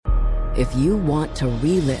If you want to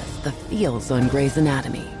relive the feels on Grey's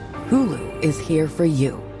Anatomy, Hulu is here for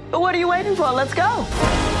you. What are you waiting for? Let's go.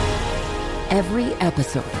 Every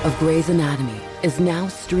episode of Grey's Anatomy is now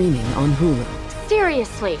streaming on Hulu.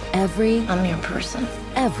 Seriously. I'm your person.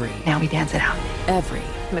 Now we dance it out. Every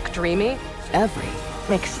McDreamy.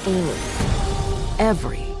 McSteamy.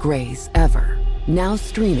 Every Grey's ever. Now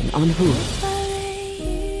streaming on Hulu.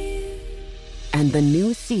 And the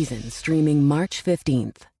new season streaming March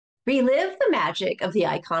 15th. Relive the magic of the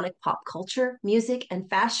iconic pop culture, music, and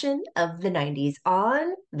fashion of the 90s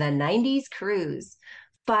on the 90s Cruise.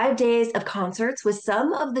 5 days of concerts with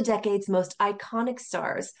some of the decade's most iconic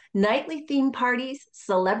stars, nightly theme parties,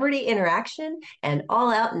 celebrity interaction, and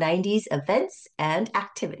all-out 90s events and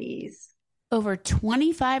activities. Over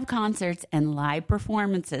 25 concerts and live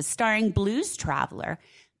performances starring Blues Traveler,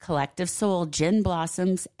 Collective Soul, Gin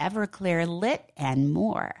Blossoms, Everclear, Lit, and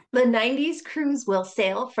more. The 90s Cruise will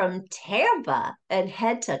sail from Tampa and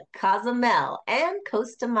head to Cozumel and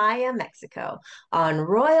Costa Maya, Mexico on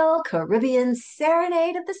Royal Caribbean's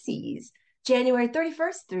Serenade of the Seas, January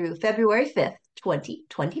 31st through February 5th,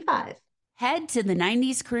 2025. Head to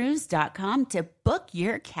the90scruise.com to book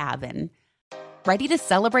your cabin. Ready to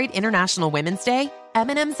celebrate International Women's Day?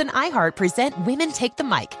 M&M's and iHeart present Women Take the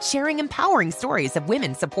Mic, sharing empowering stories of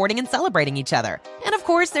women supporting and celebrating each other. And of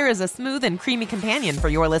course, there is a smooth and creamy companion for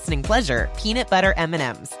your listening pleasure, peanut butter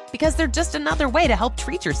M&M's. Because they're just another way to help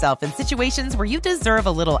treat yourself in situations where you deserve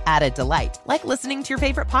a little added delight, like listening to your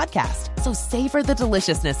favorite podcast. So savor the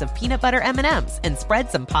deliciousness of peanut butter M&M's and spread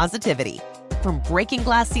some positivity. From breaking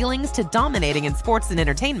glass ceilings to dominating in sports and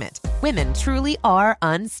entertainment, women truly are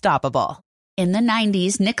unstoppable. In the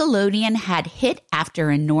 90s, Nickelodeon had hit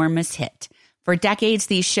after enormous hit. For decades,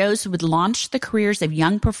 these shows would launch the careers of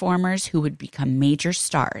young performers who would become major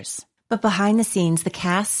stars. But behind the scenes, the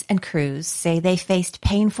casts and crews say they faced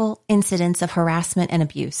painful incidents of harassment and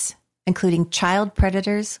abuse, including child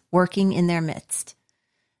predators working in their midst.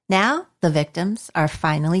 Now, the victims are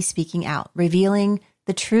finally speaking out, revealing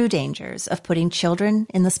the true dangers of putting children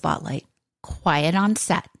in the spotlight. Quiet on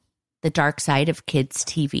Set, the dark side of kids'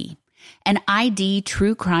 TV. An ID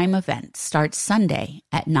true crime event starts Sunday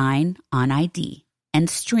at 9 on ID and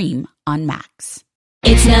stream on Max.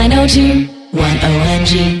 It's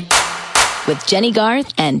 90210MG with Jenny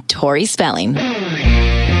Garth and Tori Spelling.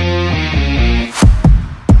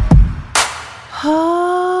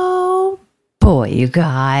 Oh, boy, you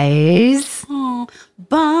guys. Oh,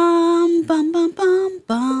 bum, bum, bum, bum,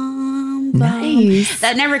 bum, bum. Nice.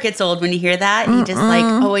 That never gets old when you hear that. You just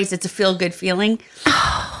always, it's a feel-good feeling.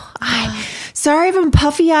 Sorry if I'm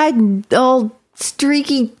puffy-eyed and all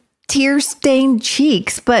streaky, tear-stained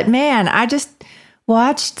cheeks, but man, I just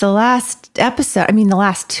watched the last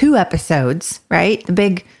two episodes, right? The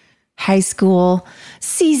big high school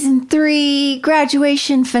season 3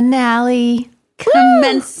 graduation finale.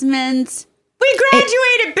 Commencement. We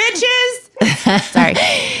graduated, bitches! Sorry.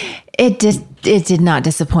 It did not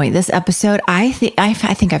disappoint. This episode, I think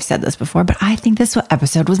I've said this before, but I think this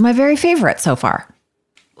episode was my very favorite so far.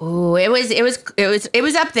 Oh, it was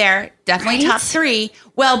up there. Definitely Right? top 3.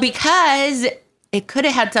 Well, because it could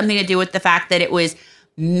have had something to do with the fact that it was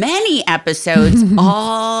many episodes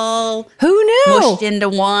all Who knew? mushed into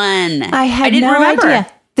one. I didn't no remember.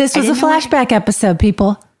 idea. This was a flashback episode,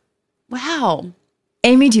 people. Wow.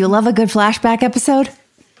 Amy, do you love a good flashback episode?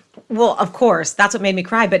 Well, of course, that's what made me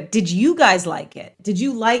cry. But did you guys like it? Did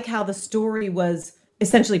you like how the story was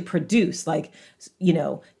essentially produced? Like,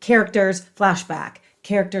 characters, flashback,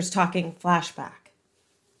 characters talking, flashback.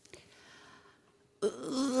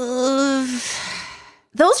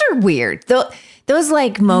 Those are weird. Those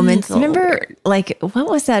like moments. Remember, weird. like, what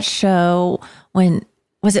was that show when,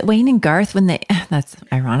 was it Wayne and Garth when that's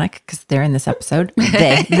ironic because they're in this episode.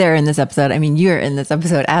 They're in this episode. I mean, you're in this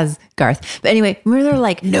episode as Garth. But anyway, remember they're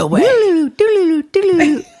like, no way.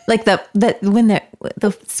 Like when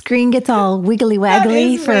the screen gets all wiggly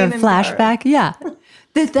waggly for a flashback. Yeah.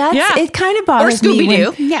 It kind of bothers me. Or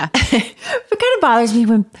Scooby-Doo. Yeah. It kind of bothers me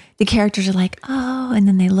when the characters are like, oh, and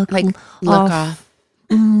then they look off.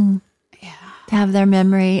 To have their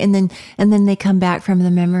memory, and then they come back from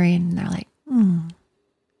the memory and they're like, Didn't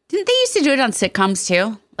they used to do it on sitcoms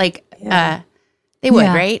too? Like, they would,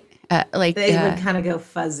 right? They would kind of go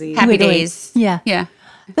fuzzy. Happy Days. Yeah. Yeah.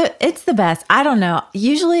 It's the best. I don't know.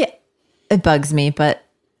 Usually it bugs me, but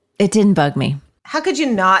it didn't bug me. How could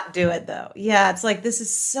you not do it though? Yeah, it's like, this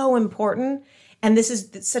is so important. And this is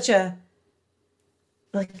such a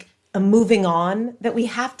moving on that we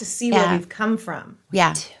have to see where we've come from.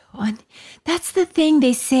 Yeah. That's the thing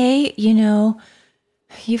they say,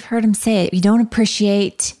 you've heard them say it. You don't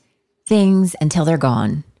appreciate things until they're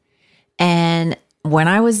gone. And when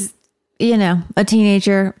I was, a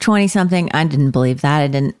teenager, 20 something, I didn't believe that. I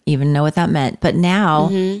didn't even know what that meant. But now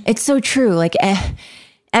it's so true. Like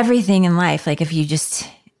everything in life, like if you just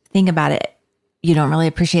think about it, you don't really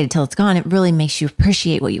appreciate it till it's gone. It really makes you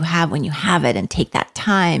appreciate what you have when you have it and take that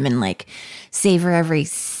time and like savor every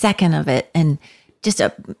second of it. And just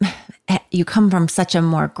you come from such a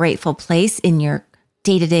more grateful place in your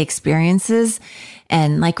day-to-day experiences.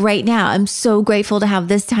 And like right now, I'm so grateful to have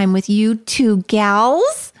this time with you two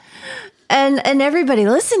gals and everybody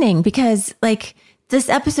listening, because like this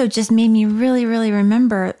episode just made me really, really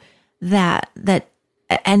remember that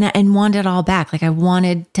and want it all back. Like I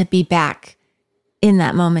wanted to be back in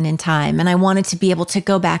that moment in time. And I wanted to be able to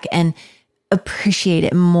go back and appreciate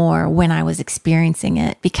it more when I was experiencing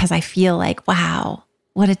it, because I feel like, wow,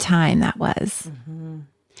 what a time that was.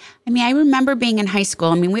 I mean, I remember being in high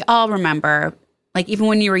school. I mean, we all remember, like even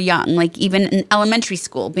when you were young, like even in elementary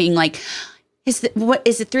school, being like, is it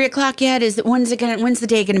 3:00 yet? When's the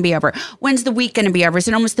day gonna be over? When's the week gonna be over? Is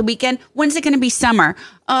it almost the weekend? When's it gonna be summer?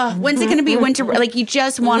 When's it gonna be winter? Like you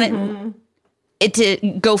just want it to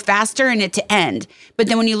go faster and it to end. But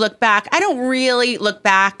then when you look back, I don't really look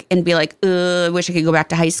back and be like, I wish I could go back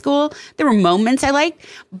to high school. There were moments I liked,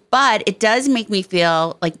 but it does make me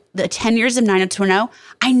feel like the 10 years of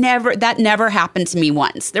 90210, that never happened to me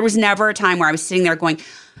once. There was never a time where I was sitting there going,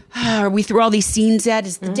 are we through all these scenes yet?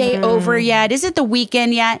 Is the day over yet? Is it the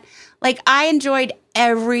weekend yet? Like I enjoyed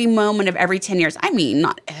every moment of every 10 years. I mean,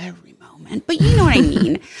 not every moment, but you know what I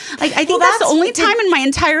mean? Like I think that's the only time in my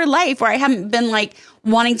entire life where I haven't been like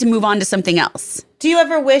wanting to move on to something else. Do you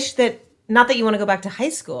ever wish that, not that you want to go back to high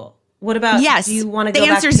school? What about, yes. Do you want to go back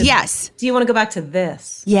to... The answer is yes. Do you want to go back to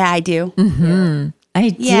this? Yeah, I do. Mm-hmm.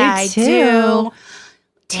 Yeah. I do too. Do.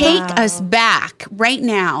 Take us back right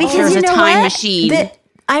now. Because there's a time machine.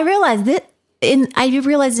 I realized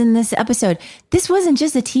in this episode, this wasn't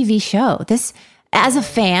just a TV show. This, as a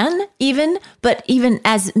fan, even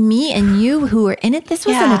as me and you who were in it, this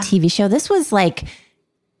wasn't a TV show. This was like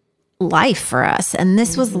life for us, and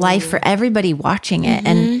this was life for everybody watching it.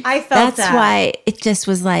 And I felt that's why it just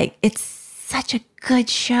was like, it's such a good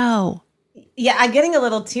show. Yeah, I'm getting a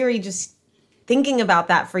little teary just thinking about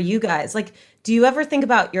that for you guys. Like, do you ever think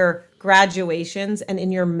about your graduations and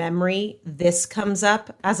in your memory this comes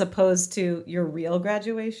up as opposed to your real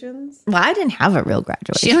graduations? Well, I didn't have a real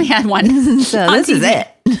graduation. She only had one. So this is it.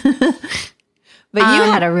 But you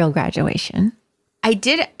had a real graduation. I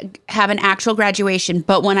did have an actual graduation,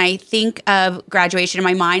 but when I think of graduation in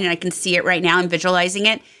my mind and I can see it right now, I'm visualizing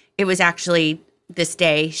it, it was actually this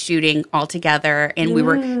day shooting all together, and we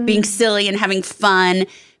were being silly and having fun.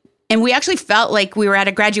 And we actually felt like we were at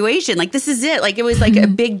a graduation. Like, this is it. Like, it was like a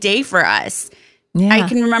big day for us. Yeah. I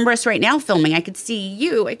can remember us right now filming. I could see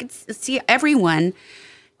you. I could see everyone.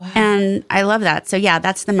 Wow. And I love that. So, yeah,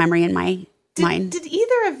 that's the memory in my mind. Did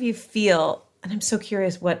either of you feel, and I'm so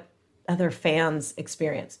curious what other fans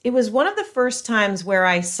experience, it was one of the first times where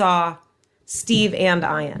I saw Steve and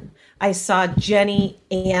Ian. I saw Jenny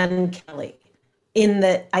and Kelly.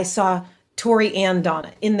 I saw Tori and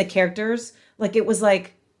Donna in the characters. Like, it was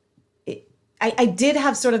like, I did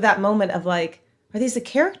have sort of that moment of like, are these the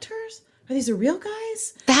characters? Are these the real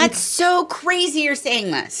guys? That's so crazy you're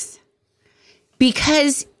saying this.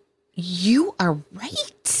 Because you are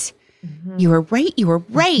right. Mm-hmm. You were right. You were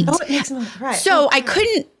right. Oh, it makes me right. So I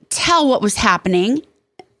couldn't tell what was happening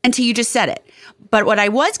until you just said it. But what I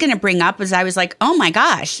was going to bring up was I was like, oh my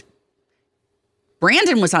gosh,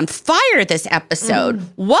 Brandon was on fire this episode.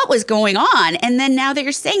 What was going on? And then now that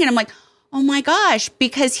you're saying it, I'm like, oh my gosh,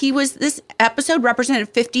 because this episode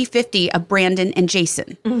represented 50-50 of Brandon and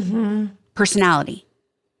Jason. Personality.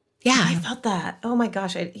 Yeah. I felt that. Oh my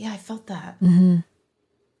gosh. I felt that. Mm-hmm.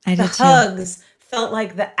 I the did too. Hugs felt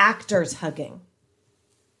like the actors hugging.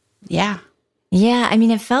 Yeah. Yeah. I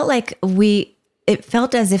mean, it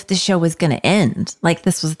felt as if the show was going to end. Like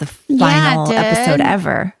this was the final episode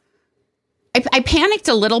ever. I panicked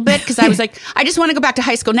a little bit because I was like, I just want to go back to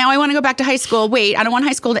high school. Now I want to go back to high school. Wait, I don't want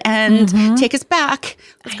high school to end. Take us back.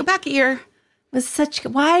 Let's go back a year. It was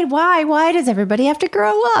why does everybody have to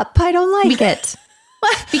grow up? I don't like it.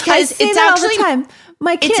 Because it's all actually the time.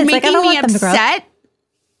 My kids, it's making I don't me want them to grow up. upset.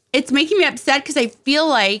 It's making me upset because I feel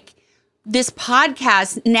like this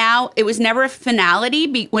podcast now, it was never a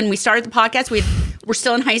finality. When we started the podcast, we're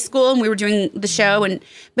still in high school and we were doing the show,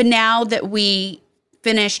 but now that we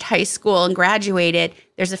finished high school and graduated,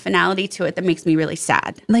 there's a finality to it that makes me really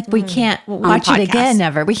sad. Like we can't watch it again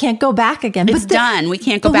ever. We can't go back again. It's done. We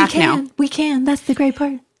can't go back now. We can. That's the great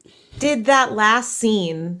part. Did that last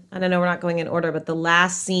scene, and I know we're not going in order, but the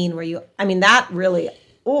last scene where that really,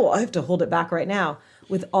 I have to hold it back right now.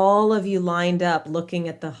 with all of you lined up looking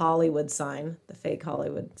at the Hollywood sign, the fake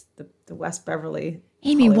Hollywood, the West Beverly.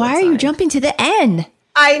 Amy, Hollywood why are you sign. jumping to the end?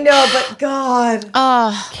 I know, but God.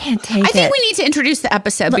 Can't take it. I think we need to introduce the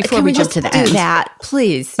episode before Can we jump just to the do end. that,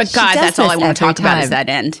 please? But She God, does that's all I this want to every talk about is time. that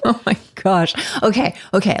end. Oh my gosh. Okay.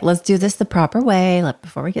 Let's do this the proper way.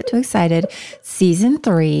 Before we get too excited. Season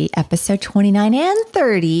 3, episode 29 and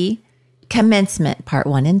 30, Commencement, Part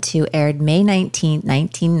 1 and 2, aired May 19th,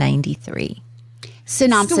 1993.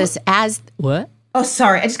 Synopsis as what? Oh,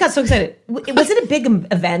 sorry. I just got so excited. Was it a big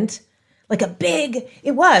event?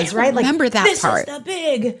 It was, right? remember that this part. Is the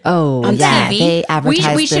big. Oh, On yeah. TV? They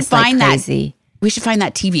advertised we should this find like that. crazy. We should find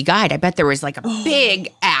that TV guide. I bet there was like a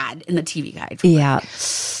big ad in the TV guide. Yeah.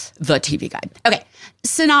 The TV guide. Okay.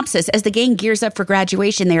 Synopsis. As the gang gears up for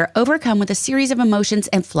graduation, they are overcome with a series of emotions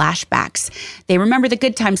and flashbacks. They remember the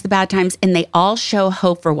good times, the bad times, and they all show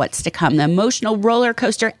hope for what's to come. The emotional roller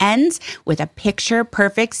coaster ends with a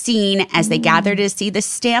picture-perfect scene as they gather to see the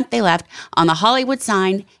stamp they left on the Hollywood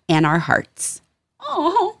sign and our hearts.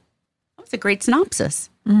 Oh, that was a great synopsis.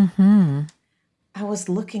 Mm-hmm. I was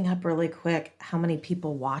looking up really quick how many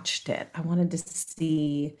people watched it. I wanted to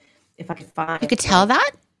see if I could find. You could tell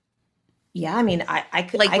that? Yeah, I mean, I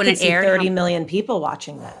could. Like I when could it see aired, 30 million people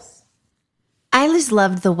watching this. I just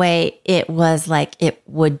loved the way it was like it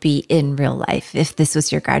would be in real life if this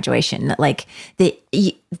was your graduation. Like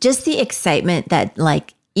just the excitement that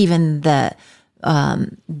like even the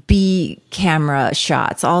B camera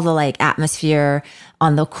shots, all the like atmosphere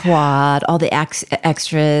on the quad, all the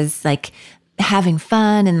extras, like having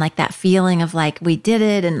fun and like that feeling of like we did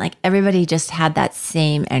it, and like everybody just had that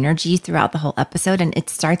same energy throughout the whole episode. And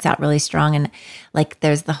it starts out really strong, and like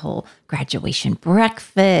there's the whole graduation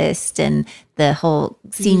breakfast and the whole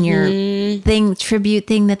senior thing, tribute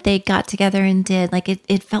thing that they got together and did. Like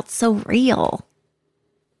it felt so real.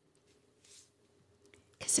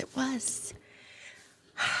 Because it was.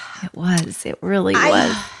 It really was.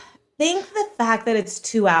 I think the fact that it's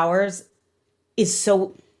 2 hours is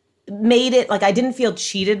so made it like I didn't feel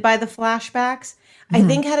cheated by the flashbacks. I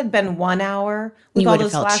think had it been 1 hour with You all would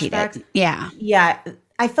have those felt flashbacks, cheated. Yeah. yeah,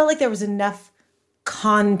 I felt like there was enough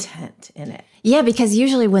content in it. Yeah, because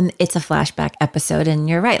usually when it's a flashback episode, and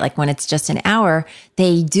you're right, like when it's just an hour,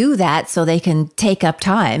 they do that so they can take up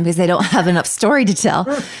time because they don't have enough story to tell.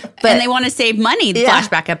 But And they want to save money, the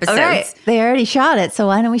flashback episodes. Right. They already shot it, so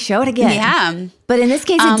why don't we show it again? Yeah. But in this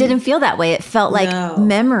case, it didn't feel that way. It felt like No.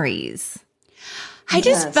 memories. I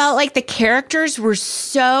just felt like the characters were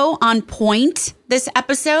so on point this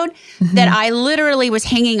episode that I literally was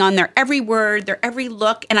hanging on their every word, their every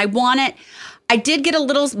look. And I did get a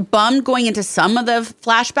little bummed going into some of the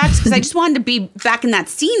flashbacks because I just wanted to be back in that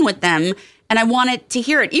scene with them. And I wanted to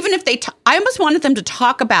hear it. Even if I almost wanted them to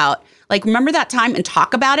talk about, like, remember that time and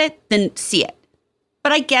talk about it, then see it.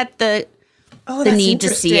 But I get the need to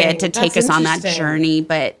see it, to take us on that journey.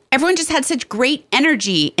 But everyone just had such great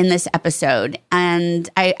energy in this episode. And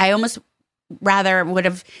I almost rather would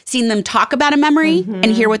have seen them talk about a memory and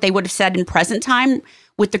hear what they would have said in present time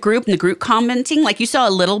with the group, and the group commenting. Like you saw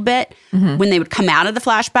a little bit when they would come out of the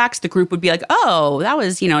flashbacks, the group would be like, oh, that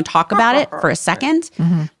was, talk about it for a second.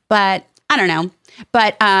 But I don't know.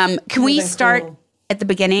 But can we start at the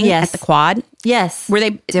beginning at the quad? Yes. Were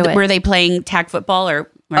they playing tag football or...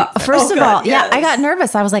 Right. First of all, yes. I got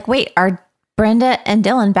nervous. I was like, wait, are Brenda and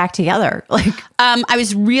Dylan back together? Like, I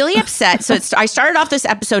was really upset. So I started off this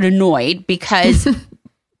episode annoyed because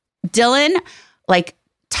Dylan like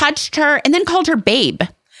touched her and then called her babe.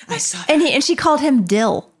 I saw that. and she called him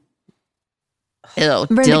Dill. Ew,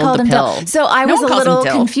 Brenda Dill called the him pill. Dill. So I No was one a calls him little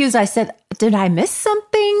Dill. confused. I said, did I miss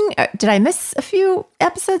something? Did I miss a few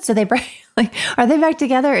episodes? So they like, are they back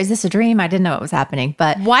together? Is this a dream? I didn't know what was happening.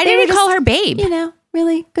 But Why they did were he call just, her babe?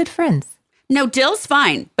 Really good friends. No, Dill's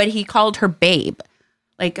fine, but he called her babe.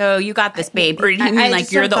 Like, oh, you got this, babe. Or did he I mean like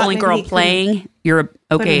just you're sort of the thought only maybe girl he playing? You're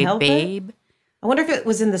okay, help it? babe. I wonder if it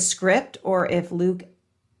was in the script or if Luke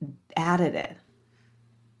added it.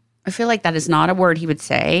 I feel like that is not a word he would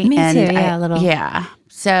say. Me too, yeah, a little. Yeah.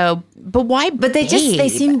 So, but why? But they babe?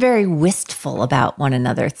 seem very wistful about one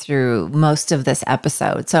another through most of this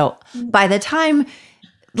episode. So by the time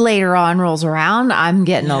later on rolls around, I'm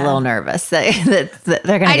getting a little nervous that they're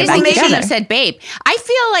going to I get just back think they should together. have said babe. I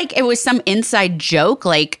feel like it was some inside joke.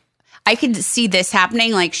 Like I could see this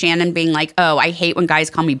happening, like Shannon being like, oh, I hate when guys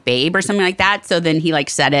call me babe or something like that. So then he like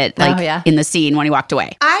said it like in the scene when he walked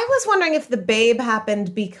away. I was wondering if the babe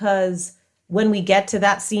happened because when we get to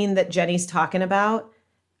that scene that Jenny's talking about,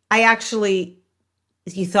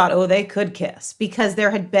 you thought, oh, they could kiss because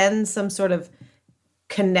there had been some sort of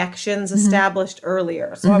connections established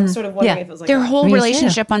earlier. So I'm sort of wondering if it was like Their whole Me too.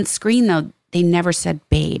 relationship on screen though they never said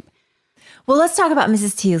babe. Well, let's talk about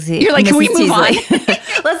Mrs. Teasley. You're like, can we move on?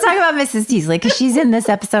 Let's talk about Mrs. Teasley because she's in this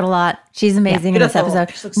episode a lot. She's amazing in this episode.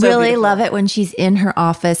 So really beautiful. love it when she's in her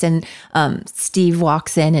office and Steve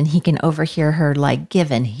walks in and he can overhear her like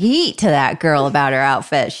giving heat to that girl about her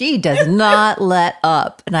outfit. She does not let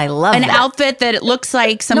up. And I love An that. outfit that it looks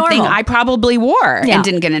like something Normal. I probably wore and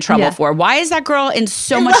didn't get in trouble for. Why is that girl in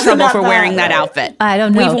so much wasn't trouble that for bad, wearing that right? outfit? I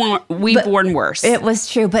don't know. We've worn worse. It was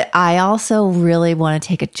true, but I also really want to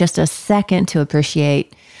take just a second to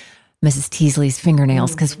appreciate Mrs. Teasley's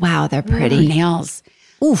fingernails because wow, they're pretty. Nails.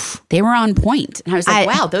 Oof, they were on point. And I was like,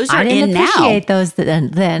 wow, those are I didn't in now. appreciate those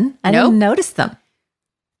then. I Nope. didn't notice them.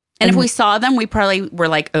 And if we saw them, we probably were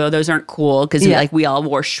like, oh, those aren't cool because we all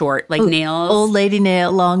wore short nails. Old lady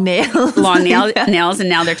nail, long nails. Long nails, and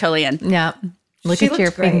now they're totally in. Yeah. Look She at your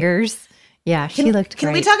looked great. fingers. Yeah, she looked great.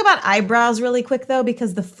 Can we talk about eyebrows really quick, though?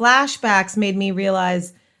 Because the flashbacks made me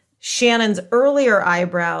realize Shannon's earlier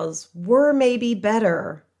eyebrows were maybe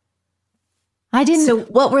better. I didn't. So-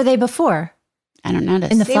 what were they before? I don't notice.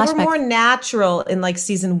 In the They flashback. were more natural in like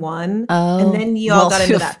season 1. Oh. And then you all got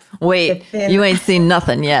into that. Wait, the thin- you ain't seen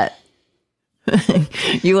nothing yet.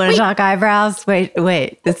 You want to talk eyebrows? Wait,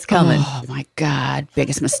 it's coming. Oh my God.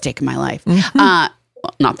 Biggest mistake in my life. Well,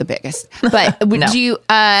 not the biggest, but do you,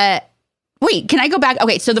 wait, can I go back?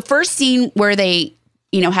 Okay. So the first scene where they,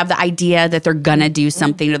 have the idea that they're going to do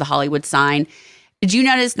something to the Hollywood sign. Did you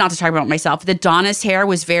notice, not to talk about myself, that Donna's hair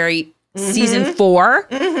was very season 4?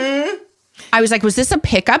 Mm-hmm. I was like, was this a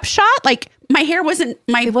pickup shot? Like my hair wasn't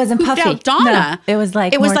It wasn't poofed puffy. out Donna. No, it was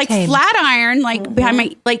like it was more like tame. flat iron, like behind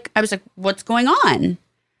my, like, I was like, what's going on?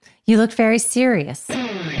 You look very serious.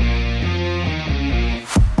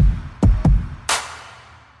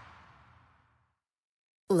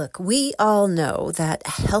 Look, we all know that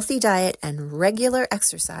a healthy diet and regular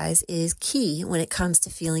exercise is key when it comes to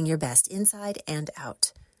feeling your best inside and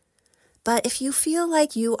out. But if you feel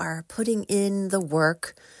like you are putting in the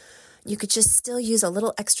work, you could just still use a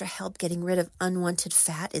little extra help getting rid of unwanted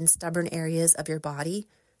fat in stubborn areas of your body,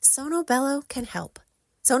 Sonobello can help.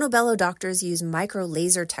 Sonobello doctors use micro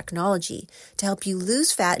laser technology to help you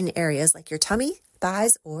lose fat in areas like your tummy,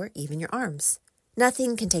 thighs, or even your arms.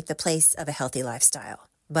 Nothing can take the place of a healthy lifestyle,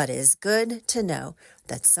 but it is good to know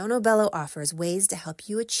that Sonobello offers ways to help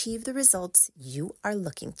you achieve the results you are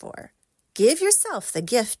looking for. Give yourself the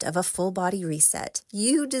gift of a full body reset.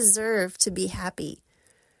 You deserve to be happy.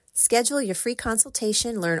 Schedule your free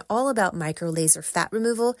consultation, learn all about micro laser fat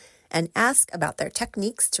removal, and ask about their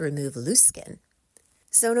techniques to remove loose skin.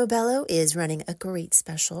 Sonobello is running a great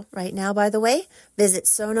special right now, by the way. Visit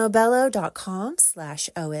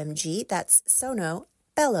sonobello.com/OMG. That's Sonobello,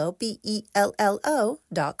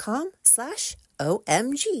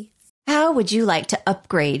 BELLO.com/OMG. How would you like to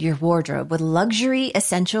upgrade your wardrobe with luxury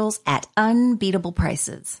essentials at unbeatable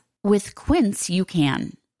prices? With Quince, you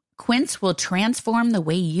can. Quince will transform the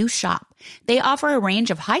way you shop. They offer a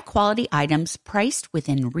range of high-quality items priced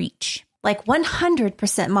within reach. Like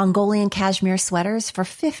 100% Mongolian cashmere sweaters for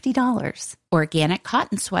 $50. Organic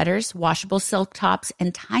cotton sweaters, washable silk tops,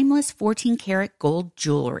 and timeless 14-karat gold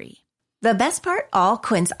jewelry. The best part, all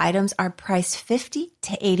Quince items are priced 50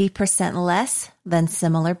 to 80% less than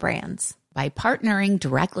similar brands. By partnering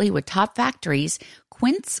directly with top factories,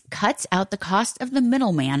 Quince cuts out the cost of the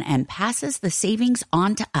middleman and passes the savings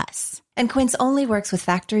on to us. And Quince only works with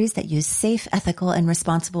factories that use safe, ethical, and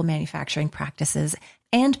responsible manufacturing practices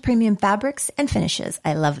and premium fabrics and finishes.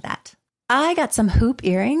 I love that. I got some hoop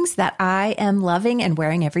earrings that I am loving and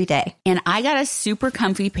wearing every day. And I got a super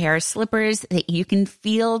comfy pair of slippers that you can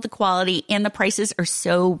feel the quality, and the prices are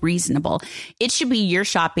so reasonable. It should be your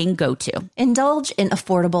shopping go-to. Indulge in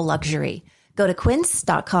affordable luxury. Go to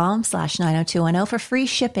quince.com/90210 for free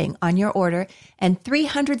shipping on your order and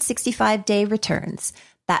 365-day returns.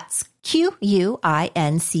 That's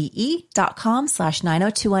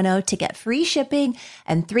QUINCE.com/90210 to get free shipping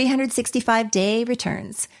and 365-day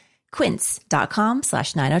returns.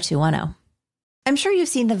 Quince.com/90210. I'm sure you've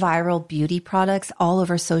seen the viral beauty products all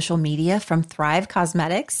over social media from Thrive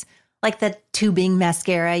Cosmetics, like the tubing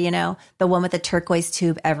mascara, the one with the turquoise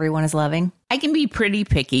tube everyone is loving. I can be pretty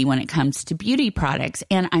picky when it comes to beauty products,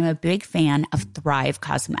 and I'm a big fan of Thrive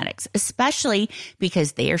Cosmetics, especially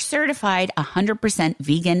because they are certified 100%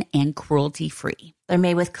 vegan and cruelty-free. They're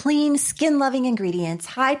made with clean, skin-loving ingredients,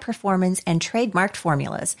 high performance, and trademarked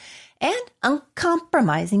formulas, and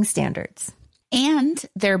uncompromising standards. And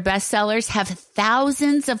their bestsellers have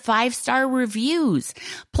thousands of 5-star reviews.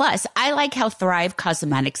 Plus, I like how Thrive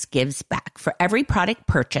Cosmetics gives back. For every product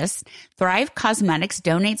purchased, Thrive Cosmetics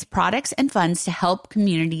donates products and funds to help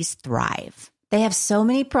communities thrive. They have so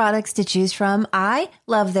many products to choose from. I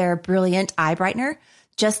love their brilliant eye brightener.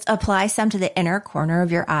 Just apply some to the inner corner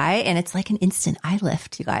of your eye, and it's like an instant eye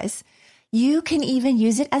lift, you guys. You can even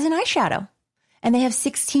use it as an eyeshadow. And they have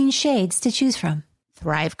 16 shades to choose from.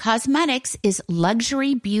 Thrive Cosmetics is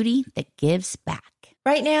luxury beauty that gives back.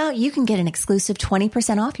 Right now, you can get an exclusive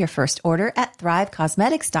 20% off your first order at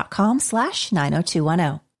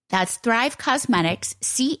thrivecosmetics.com/90210. That's Thrive Cosmetics,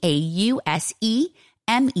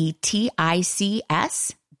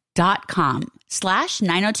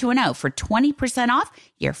 CAUSEMETICS.com/90210 for 20% off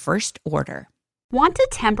your first order. Want to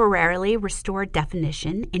temporarily restore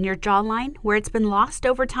definition in your jawline where it's been lost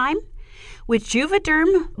over time? With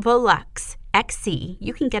Juvederm Volux XC,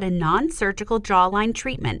 you can get a non-surgical jawline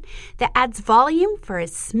treatment that adds volume for a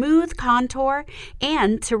smooth contour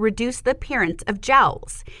and to reduce the appearance of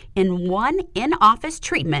jowls in one in-office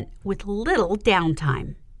treatment with little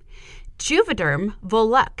downtime. Juvederm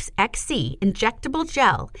Volux XC injectable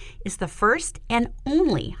gel is the first and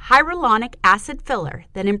only hyaluronic acid filler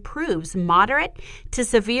that improves moderate to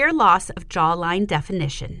severe loss of jawline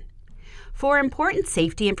definition. For important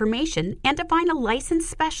safety information and to find a licensed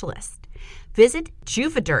specialist, visit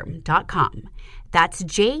Juvederm.com. That's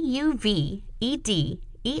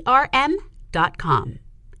JUVEDERM.com.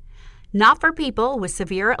 Not for people with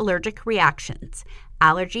severe allergic reactions,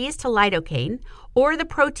 allergies to lidocaine, or the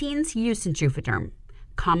proteins used in Juvederm.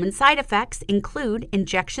 Common side effects include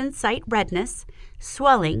injection site redness,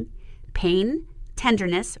 swelling, pain,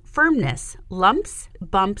 tenderness, firmness, lumps,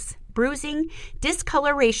 bumps, bruising,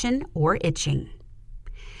 discoloration, or itching.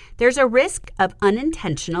 There's a risk of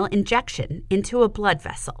unintentional injection into a blood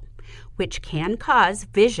vessel, which can cause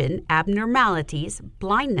vision abnormalities,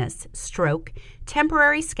 blindness, stroke,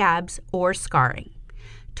 temporary scabs, or scarring.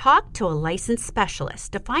 Talk to a licensed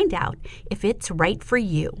specialist to find out if it's right for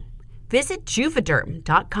you. Visit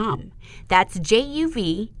Juvederm.com. That's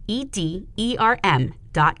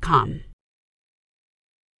JUVEDERM.com.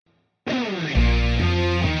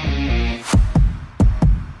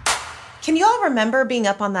 Can you all remember being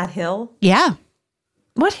up on that hill? Yeah.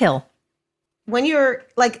 What hill? When you're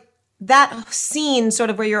like that scene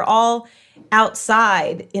sort of where you're all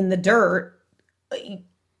outside in the dirt,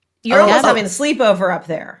 you're almost having a sleepover up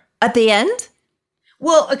there. At the end?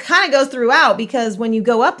 Well, it kind of goes throughout because when you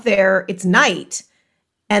go up there, it's night.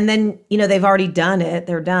 And then, they've already done it.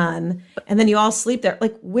 They're done. And then you all sleep there.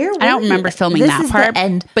 Like, where were I don't you? remember filming This that is part, the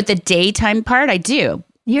end. but the daytime part, I do.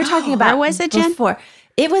 You're talking about where was it, Jen? before.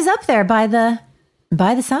 It was up there by the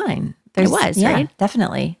sign. It was, right?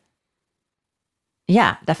 Definitely.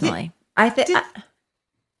 Yeah, definitely.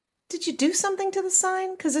 Did you do something to the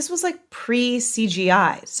sign? Because this was like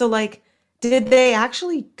pre-CGI. So like, did they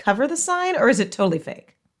actually cover the sign or is it totally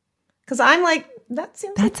fake? Because I'm like, that's a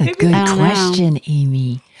maybe good question,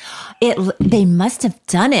 Amy. They must have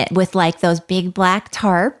done it with like those big black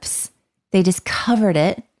tarps. They just covered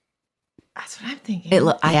it. That's what I'm thinking. We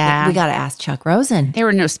got to ask Chuck Rosen. There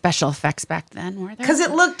were no special effects back then, were there? Because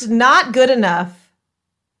it looked not good enough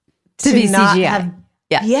to be not CGI. Have,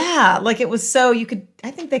 yeah, like it was so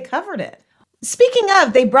I think they covered it. Speaking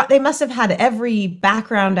of, they must have had every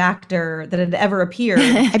background actor that had ever appeared.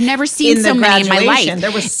 I've never seen so many in my life.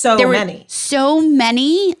 There were so many. So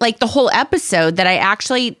many, like the whole episode that I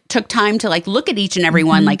actually took time to like look at each and every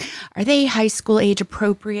one. Like, are they high school age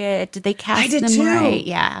appropriate? Did they cast them too. right?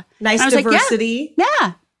 Yeah. Nice diversity.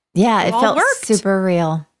 Like, yeah, it felt worked. super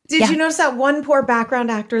real. Did you notice that one poor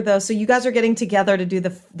background actor though? So you guys are getting together to do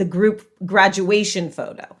the group graduation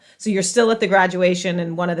photo. So you're still at the graduation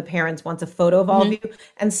and one of the parents wants a photo of all of you.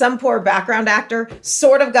 And some poor background actor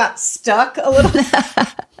sort of got stuck a little.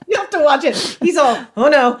 You have to watch it. He's all, oh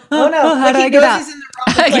no. Like he knows he's in the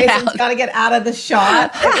wrong place and he's got to get out of the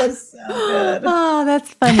shot. It was so good. Oh,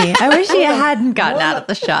 that's funny. I wish he hadn't gotten out of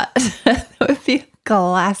the shot. That would be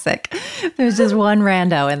classic. There's just one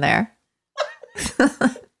rando in there.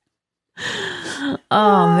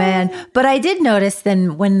 Oh man. But I did notice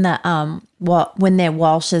then when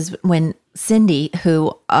when Cindy,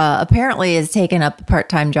 who apparently has taken up a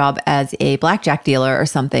part-time job as a blackjack dealer or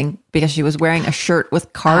something because she was wearing a shirt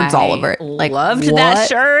with cards all over it. Like, loved that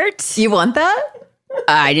shirt. You want that?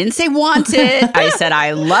 I didn't say wanted. I said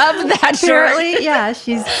I love that shirt. Apparently, yeah,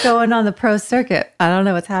 she's going on the pro circuit. I don't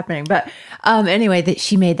know what's happening. But anyway,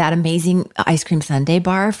 she made that amazing ice cream sundae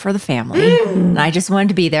bar for the family. And I just wanted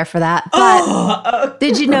to be there for that. But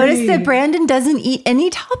did you notice that Brandon doesn't eat any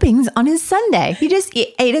toppings on his sundae? He just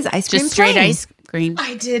ate his ice cream just straight plain. ice cream.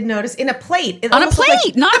 I did notice in a plate. On a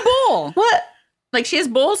plate, not a bowl. What? Like she has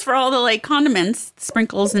bowls for all the like condiments,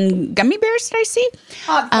 sprinkles, and gummy bears. Did I see?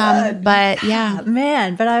 Hot fudge. But yeah,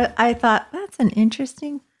 Man, but I thought that's an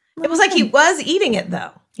interesting It was like he was eating it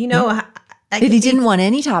though. You know, He didn't want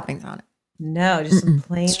any toppings on it. No, just some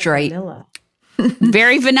plain Straight. vanilla.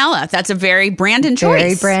 Very vanilla. That's a very Brandon choice.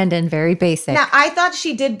 Very Brandon, very basic. Now, I thought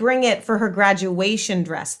she did bring it for her graduation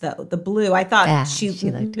dress, though. The blue. I thought she looked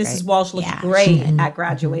Mrs. great. Walsh looked great at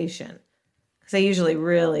graduation. Because they usually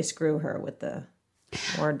really screw her with the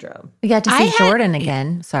wardrobe. We got to see Jordan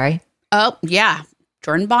again. Sorry. Oh, yeah.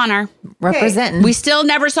 Jordan Bonner. Representing. We still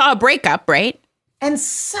never saw a breakup, right? And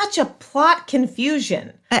such a plot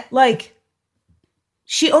confusion. Like,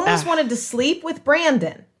 she almost wanted to sleep with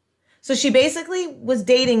Brandon. So she basically was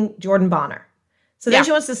dating Jordan Bonner. So then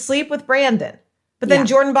she wants to sleep with Brandon. But then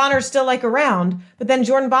Jordan Bonner's still like around. But then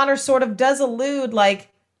Jordan Bonner sort of does allude like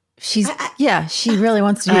she really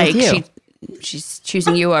wants to be with you. She's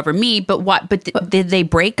choosing you over me, but what? But did they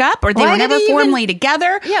break up, or they Why were did never he even- formally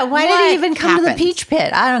together? Yeah, why did he even come to the peach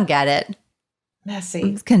pit? I don't get it. messy.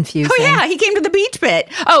 It's confusing. Oh yeah, he came to the beach pit.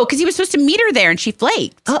 Oh, because he was supposed to meet her there, and she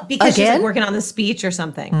flaked. Because she's like working on the speech or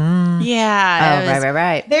something. Yeah. Oh,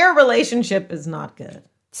 right. Their relationship is not good.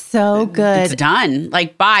 So good. It's done.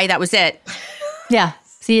 Like, bye. That was it. Yeah.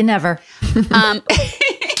 See you never.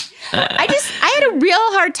 I had a real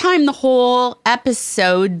hard time the whole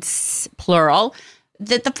episodes, plural,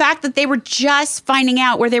 that the fact that they were just finding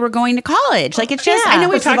out where they were going to college. Like, it's just, I know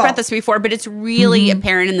we've talked about this before, but it's really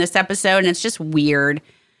apparent in this episode, and it's just weird.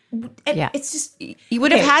 It's just, you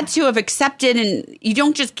would have had to have accepted, and you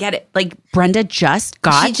don't just get it. Like, Brenda just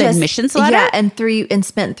got the admissions letter. Yeah, and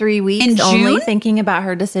spent 3 weeks in only June? thinking about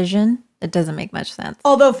her decision. It doesn't make much sense.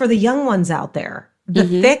 although for the young ones out there, the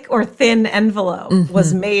thick or thin envelope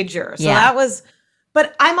was major. So that was,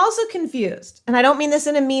 but I'm also confused. And I don't mean this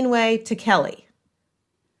in a mean way to Kelly.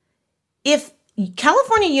 If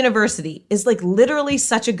California University is like literally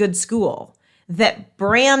such a good school that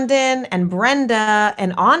Brandon and Brenda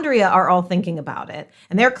and Andrea are all thinking about it,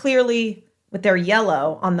 and they're clearly with their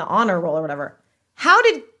yellow on the honor roll or whatever, how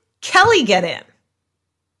did Kelly get in?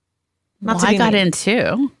 I got in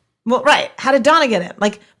too. Well, right. How did Donna get in?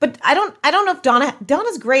 Like, but I don't know if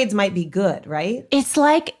Donna's grades might be good, right? It's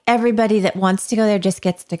like everybody that wants to go there just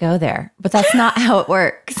gets to go there, but that's not how it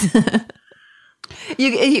works.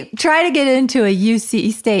 You try to get into a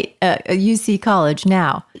UC college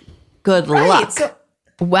now. Good luck. So,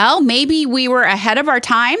 Well, maybe we were ahead of our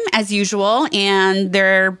time as usual, and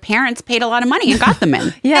their parents paid a lot of money and got them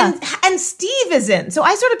in. Yeah. and Steve is in. So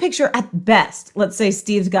I sort of picture at best, let's say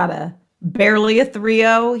Steve's got barely a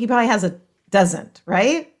 3.0. He probably has doesn't,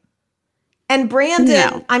 right? And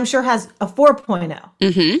Brandon, I'm sure, has a 4.0.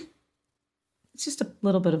 Mm-hmm. It's just a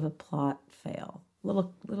little bit of a plot fail.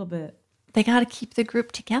 Little bit. They got to keep the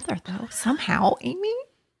group together, though, somehow, Amy.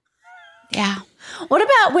 Yeah. What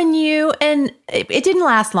about when you, and it didn't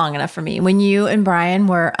last long enough for me, when you and Brian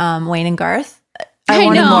were Wayne and Garth? I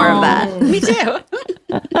wanted more of that. Me too.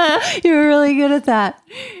 You were really good at that.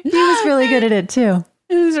 He was really good at it, too.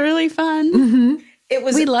 It was really fun. Mm-hmm. It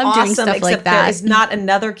was We love awesome, doing stuff like except that. there is not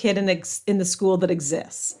another kid in the school that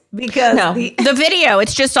exists. Because The video,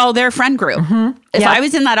 it's just all their friend group. If I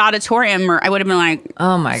was in that auditorium, I would have been like,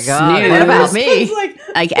 Oh, my God. Snooze. What about me?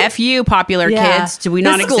 like, F you, popular kids. Do we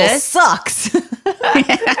not This school exist? sucks. and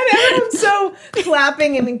everyone's so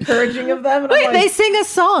clapping and encouraging of them. And I'm like, They sing a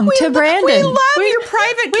song to Brandon. We love your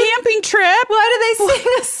private camping trip. Why do they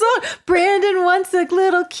sing a song? Brandon wants a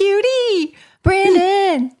little cutie.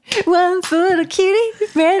 Brandon wants a little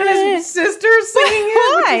cutie. Brandon. and his sister's singing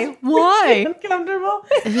it. Why? Uncomfortable.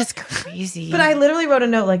 It was crazy. But I literally wrote a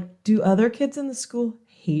note like, do other kids in the school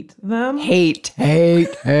hate them? Hate them.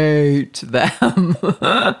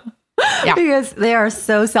 Yeah. Because they are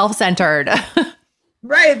so self-centered.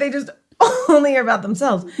 Right. They just only are about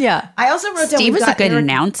themselves. Yeah. I also wrote down Steve we've was a got good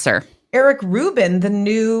announcer. Eric Rubin, the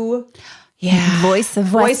new Voice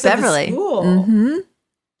of West voice of Beverly. the school.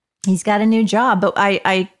 He's got a new job, but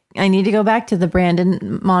I need to go back to the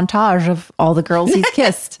Brandon montage of all the girls he's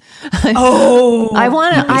kissed. I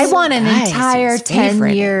want an entire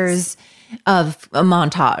 10 years of a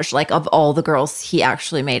montage, like of all the girls he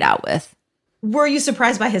actually made out with. Were you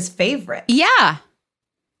surprised by his favorite? Yeah.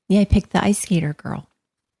 Yeah, I picked the ice skater girl.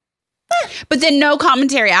 But then no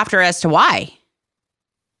commentary after as to why.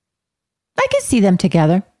 I could see them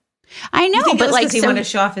together. I know, You think it but was like 'cause he wanted to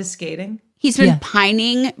show off his skating? he's been Yeah.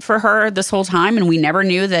 pining for her this whole time, and we never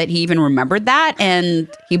knew that he even remembered that. And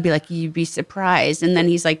he'd be like, "You'd be surprised," and then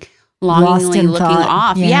he's like Lost longingly in looking thought.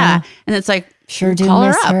 off. Yeah. Yeah, and it's like, Sure do call her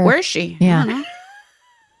miss up. her. Where is she? Yeah. I don't know.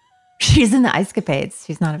 She's in the Ice Capades.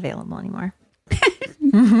 She's not available anymore.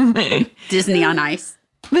 Disney on Ice.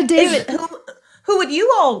 But David, Who would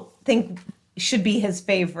you all think should be his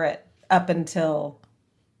favorite up until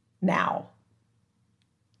now?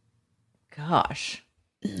 gosh.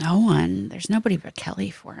 No one. There's nobody but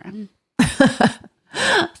Kelly for him.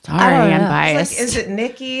 Sorry, I'm biased. Is it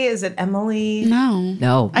Nikki? Is it Emily?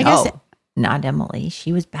 No. I guess not Emily.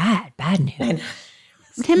 She was bad news.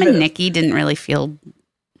 Him and Nikki didn't really feel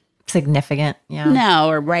significant. Yeah. No,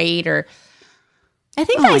 or right, or I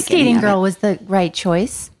think Ice Skating Girl was the right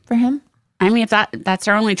choice for him. I mean, if that's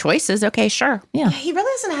our only choices, okay, sure. Yeah, he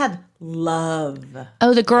really hasn't had love.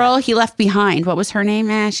 Oh, the girl he left behind. What was her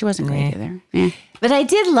name? She wasn't great either. Yeah. But I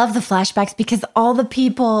did love the flashbacks because all the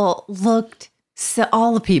people looked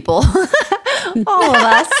all of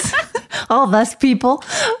us people,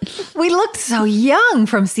 we looked so young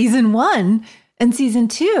from season 1 and season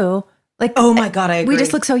 2. Like, oh my God, I agree. We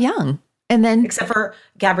just look so young. And then, except for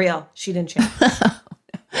Gabrielle, she didn't change.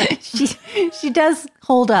 she does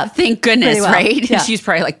hold up. Thank goodness, well. right? Yeah. She's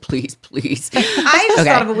probably like, please. I just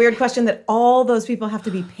thought of a weird question that all those people have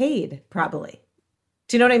to be paid, probably.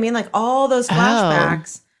 Do you know what I mean? Like all those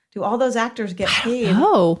flashbacks, do all those actors get paid?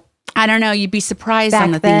 Oh, I don't know. You'd be surprised back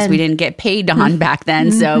on the then. things we didn't get paid on back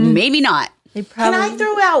then. So maybe not. Can I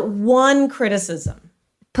throw out one criticism?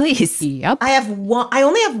 Please. Yep. I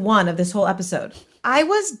only have one of this whole episode. I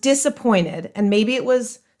was disappointed, and maybe it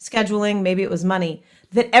was scheduling, maybe it was money,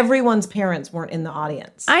 that everyone's parents weren't in the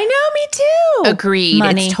audience. I know, me too. Agreed.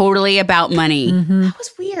 Money. It's totally about money. That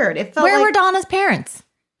was weird. It felt Where were Donna's parents?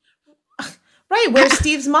 Right, where's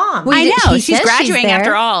Steve's mom? I know. She's says graduating there.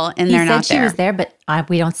 after all, and He they're not said there. she was there, but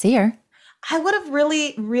we don't see her. I would have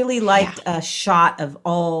really, really liked a shot of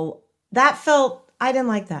all that. I didn't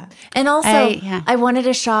like that. And also, I wanted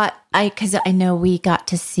a shot, because I know we got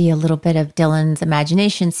to see a little bit of Dylan's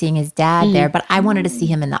imagination, seeing his dad there, but I wanted to see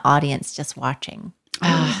him in the audience just watching.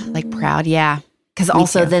 Like proud, yeah. Because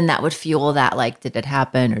also then that would fuel that, like, did it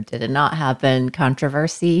happen or did it not happen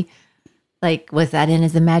controversy. Like, was that in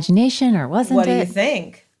his imagination or wasn't it? What do you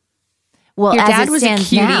think? Well, Your as dad it was a stands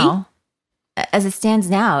cutie? now,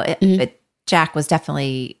 Jack was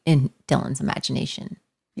definitely in Dylan's imagination,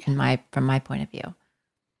 from my point of view.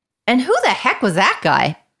 And who the heck was that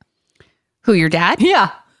guy? Who, your dad? Yeah.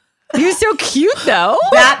 He was so cute, though.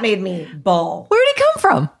 That made me bawl. Where did he come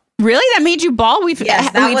from? Really? That made you bawl? We've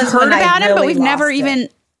Yes, that was heard when I about him, but really we've never lost it. even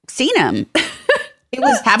seen him.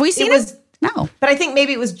 Have we seen him? No. But I think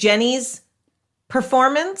maybe it was Jenny's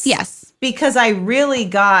performance. Yes. Because I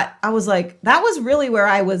was like, that was really where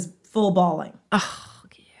I was full bawling.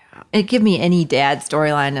 Give me any dad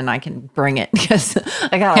storyline and I can bring it because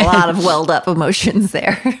I got a lot of welled up emotions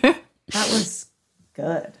there. That was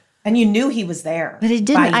good. And you knew he was there. But it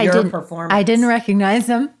didn't. Performance. I didn't recognize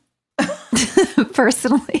him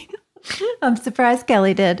personally. I'm surprised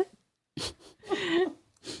Kelly did.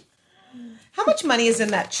 How much money is in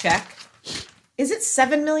that check? Is it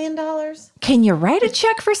 $7 million? Can you write a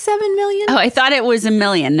check for $7 million? Oh, I thought it was $1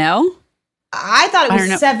 million. No? I thought it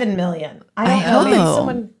was $7 million. I don't know. Maybe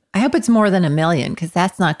someone. I hope it's more than $1 million because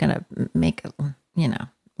that's not going to make it,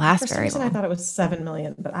 last For some very reason, long. I thought it was $7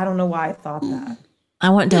 million, but I don't know why I thought that. I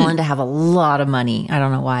want Dylan to have a lot of money. I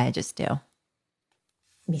don't know why. I just do.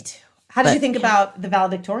 Me too. How did you think about the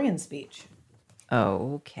valedictorian speech?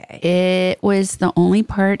 Okay. It was the only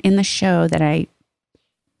part in the show that I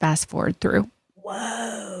fast forward through.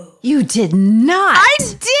 Whoa. You did not. I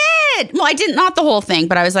did. Well, I did not the whole thing,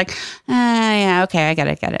 but I was like, yeah, okay, I get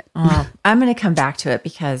it. Well, I'm going to come back to it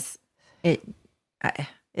because it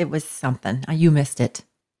was something. You missed it.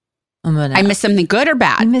 I missed something good or You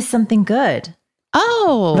bad? missed something good.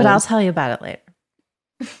 Oh. But I'll tell you about it later.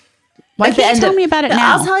 Why can't you tell me about it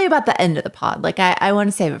now? I'll tell you about the end of the pod. Like, I want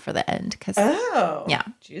to save it for the end because, Yeah.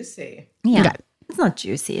 Juicy. yeah, Okay. it's not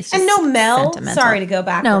juicy. It's just And no Mel. sentimental. Sorry to go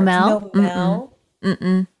back. No Mel. No Mel.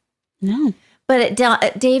 No. But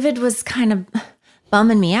David was kind of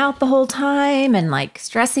bumming me out the whole time and like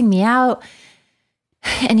stressing me out.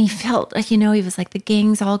 And he felt like, he was like, the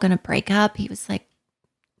gang's all going to break up. He was like,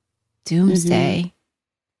 doomsday.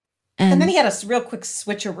 And then he had a real quick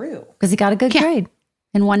switcheroo. Because he got a good grade.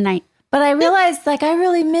 In one night. But I realized, like, I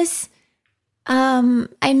really miss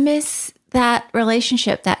that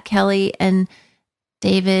relationship, that Kelly and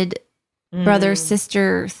David brother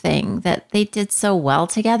sister thing that they did so well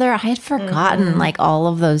together. I had forgotten like all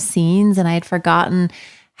of those scenes, and I had forgotten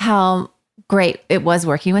how great it was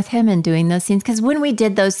working with him and doing those scenes. Because when we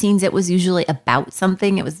did those scenes, it was usually about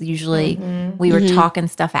something. It was usually we were talking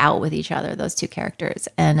stuff out with each other, those two characters,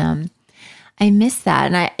 and I miss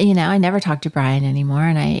that. And I never talked to Brian anymore,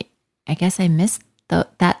 and I guess I missed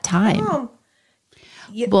that time. Oh.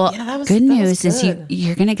 Yeah, Well, that was, good that news was is good.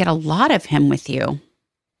 you're going to get a lot of him with you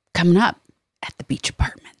coming up at the beach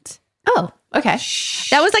apartment. Oh, Okay.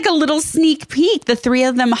 That was like a little sneak peek. The three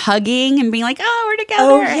of them hugging and being like, "Oh, we're together."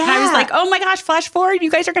 Oh, And I was yeah. like, "Oh my gosh, flash forward.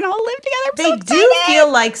 You guys are going to all live together." I'm They so do excited.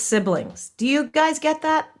 feel like siblings. Do you guys get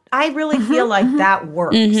that? I really feel like that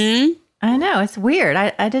works. I know. It's weird.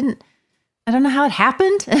 I don't know how it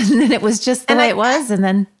happened. And then it was just the way it was. And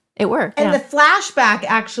then it worked. And the flashback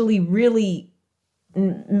actually really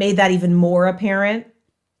made that even more apparent.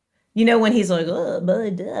 You know, when he's like, "Oh, my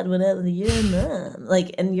dad went out with your mom."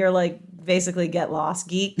 Like, and you're like, basically get lost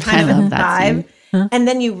geek kind of love that vibe. And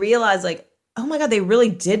then you realize like, oh my God, they really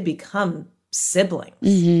did become siblings.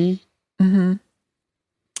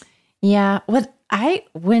 Yeah. When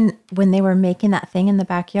they were making that thing in the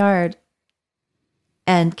backyard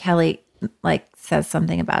and Kelly like says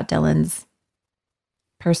something about Dylan's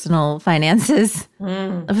personal finances,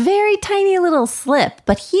 a very tiny little slip,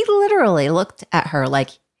 but he literally looked at her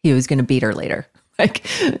like he was going to beat her later. Like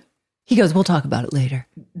he goes, "We'll talk about it later."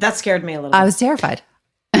 That scared me a little. I was terrified.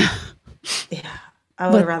 Yeah. I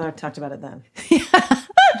would have rather talked about it then.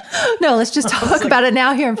 No, let's just talk about it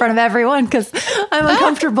now here in front of everyone because I'm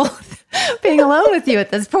uncomfortable being alone with you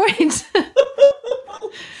at this point.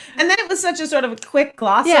 And then it was such a sort of a quick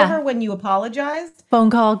gloss over when you apologized. Phone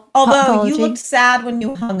call. Although apology. you looked sad when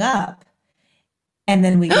you hung up. And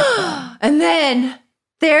then we got And then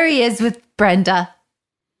there he is with Brenda.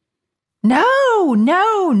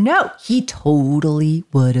 No. He totally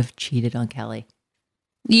would have cheated on Kelly.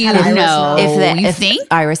 You Iris know. known. You If think?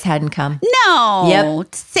 Iris hadn't come. No.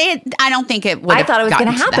 Yep. Say it. I don't think it would. I thought it was going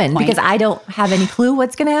to happen because I don't have any clue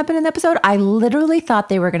what's going to happen in the episode. I literally thought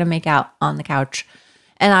they were going to make out on the couch.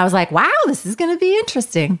 And I was like, wow, this is going to be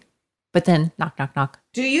interesting. But then knock, knock, knock.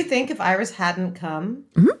 Do you think if Iris hadn't come?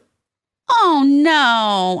 Oh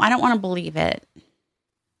no, I don't want to believe it.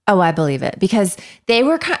 Oh, I believe it because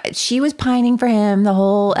she was pining for him the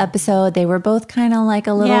whole episode. They were both kind of like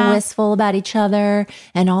a little wistful about each other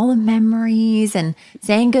and all the memories and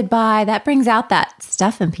saying goodbye. That brings out that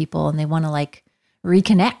stuff in people and they want to like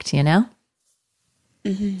reconnect, you know?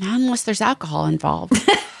 Not unless there's alcohol involved.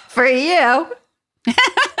 For you.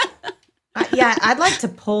 Yeah, I'd like to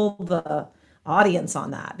pull the audience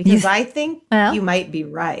on that because I think you might be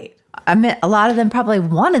right. I mean, a lot of them probably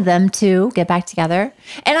wanted them to get back together.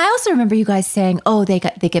 And I also remember you guys saying, "Oh, they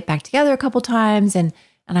get back together a couple times." And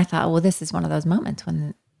I thought, well, this is one of those moments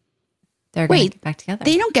when they're going to get back together.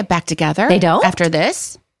 They don't get back together. They don't? After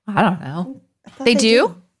this? I don't know. They do?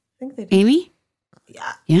 I think they do. Amy?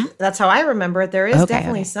 Yeah. That's how I remember it. There is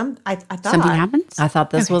definitely some. I thought Something happens? I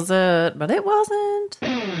thought this was it, but it wasn't.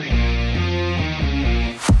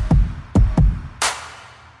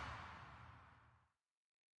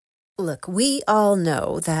 Look, we all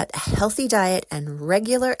know that a healthy diet and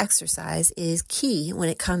regular exercise is key when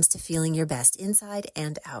it comes to feeling your best inside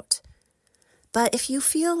and out. But if you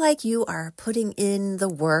feel like you are putting in the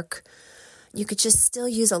work, you could just still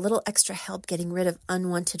use a little extra help getting rid of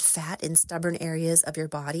unwanted fat in stubborn areas of your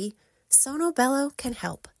body, Sono Bello can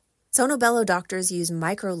help. Sono Bello doctors use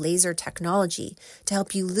micro laser technology to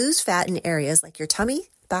help you lose fat in areas like your tummy,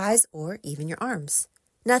 thighs, or even your arms.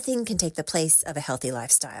 Nothing can take the place of a healthy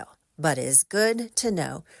lifestyle. But it is good to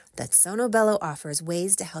know that Sono Bello offers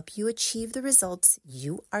ways to help you achieve the results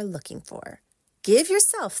you are looking for. Give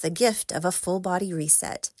yourself the gift of a full body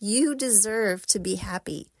reset. You deserve to be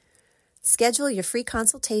happy. Schedule your free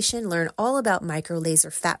consultation, learn all about micro laser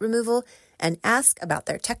fat removal, and ask about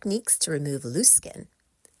their techniques to remove loose skin.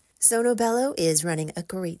 Sono Bello is running a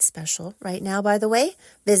great special right now, by the way.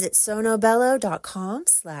 Visit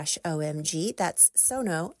sonobello.com/OMG. That's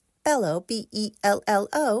Sono Bello,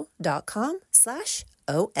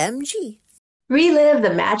 BELLO.com/OMG. Relive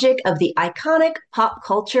the magic of the iconic pop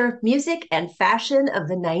culture, music, and fashion of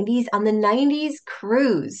the 90s on the 90s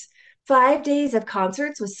Cruise. 5 days of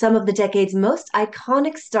concerts with some of the decade's most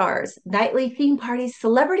iconic stars, nightly theme parties,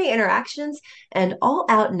 celebrity interactions, and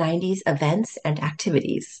all-out 90s events and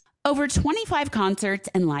activities. Over 25 concerts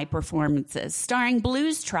and live performances starring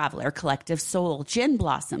Blues Traveler, Collective Soul, Gin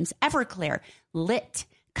Blossoms, Everclear, Lit,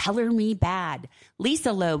 Color Me Bad,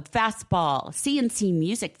 Lisa Loeb, Fastball, CNC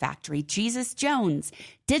Music Factory, Jesus Jones,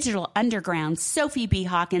 Digital Underground, Sophie B.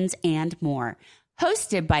 Hawkins, and more.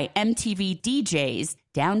 Hosted by MTV DJs,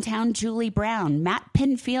 Downtown Julie Brown, Matt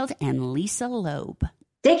Pinfield, and Lisa Loeb.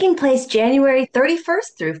 Taking place January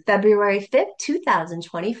 31st through February 5th,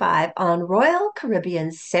 2025 on Royal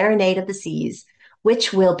Caribbean's Serenade of the Seas,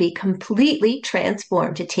 which will be completely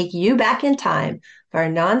transformed to take you back in time for a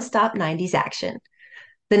nonstop 90s action.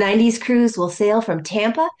 The 90s Cruise will sail from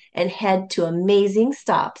Tampa and head to amazing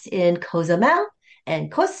stops in Cozumel and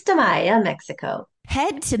Costa Maya, Mexico.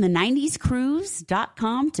 Head to the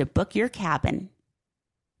 90scruise.com to book your cabin.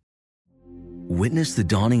 Witness the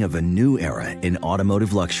dawning of a new era in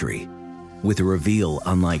automotive luxury with a reveal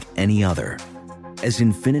unlike any other as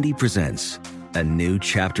Infiniti presents a new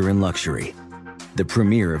chapter in luxury, the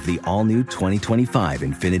premiere of the all-new 2025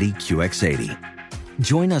 Infiniti QX80.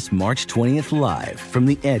 Join us March 20th live from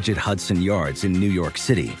the Edge at Hudson Yards in New York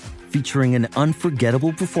City, featuring an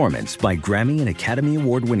unforgettable performance by Grammy and Academy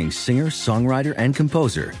Award-winning singer, songwriter, and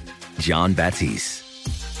composer, Jon Batiste.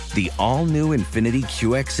 The all-new Infiniti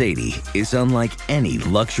QX80 is unlike any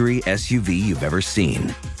luxury SUV you've ever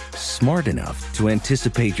seen. Smart enough to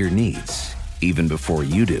anticipate your needs, even before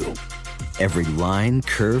you do. Every line,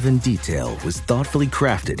 curve, and detail was thoughtfully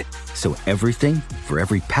crafted, so everything for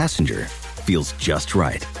every passenger feels just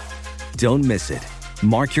right. Don't miss it.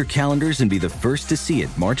 Mark your calendars and be the first to see it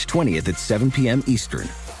March 20th at 7 p.m. Eastern,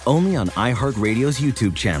 only on iHeartRadio's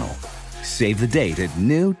YouTube channel. Save the date at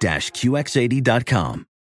new-QX80.com.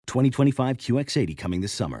 2025 QX80 coming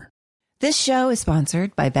this summer. This show is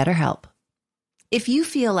sponsored by BetterHelp. If you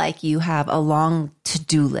feel like you have a long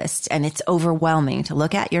to-do list and it's overwhelming to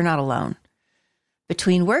look at, you're not alone.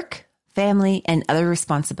 Between work, family, and other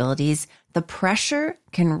responsibilities, the pressure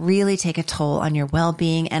can really take a toll on your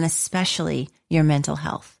well-being and especially your mental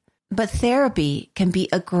health. But therapy can be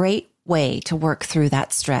a great way to work through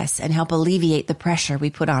that stress and help alleviate the pressure we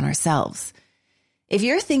put on ourselves. If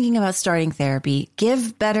you're thinking about starting therapy,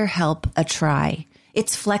 give BetterHelp a try.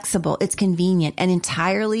 It's flexible, it's convenient, and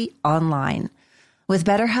entirely online. With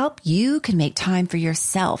BetterHelp, you can make time for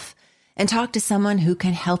yourself and talk to someone who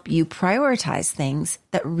can help you prioritize things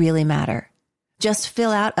that really matter. Just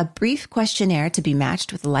fill out a brief questionnaire to be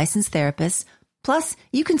matched with a licensed therapist. Plus,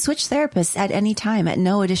 you can switch therapists at any time at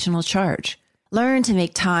no additional charge. Learn to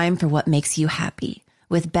make time for what makes you happy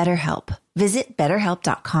with BetterHelp. Visit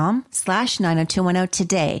BetterHelp.com/90210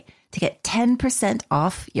 today to get 10%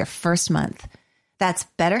 off your first month. That's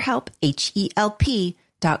BetterHelp,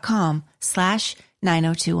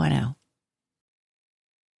 HELP.com/90210.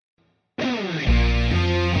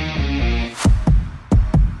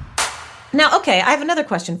 Now, okay, I have another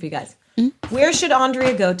question for you guys. Where should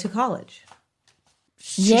Andrea go to college?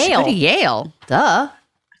 She should go to Yale. Duh.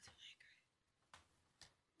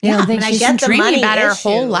 Yeah, I she's get been the dreaming money about her issue.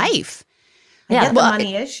 whole life. I get the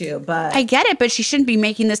money issue, but I get it, but she shouldn't be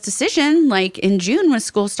making this decision like in June when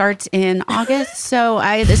school starts in August. So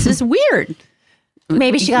this is weird.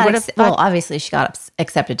 Maybe she got, What if- well, obviously she got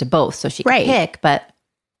accepted to both, so she could pick, but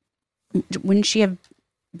Wouldn't she have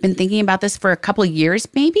been thinking about this for a couple of years,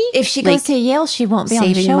 maybe? if she goes to Yale, she won't be on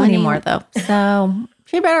the saving show money. anymore, though. So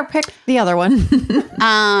she better pick the other one.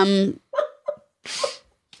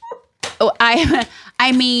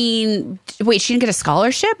 I mean, wait, she didn't get a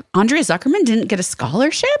scholarship? Andrea Zuckerman didn't get a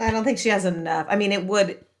scholarship? I don't think she has enough. I mean,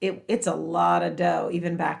 it's a lot of dough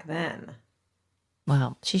even back then.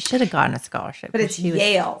 Well, she should have gotten a scholarship. But it's she was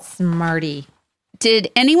Yale. Smarty. Did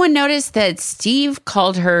anyone notice that Steve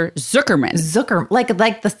called her Zuckerman? Like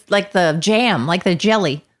the jam, like the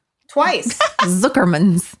jelly. Twice.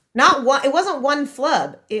 Zuckermans. Not one. It wasn't one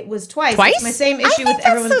flub. It was twice. Twice? It's my same I issue think with that's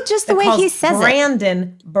everyone. just the that way calls he says it.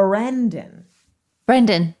 Brandon.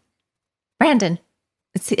 Brandon.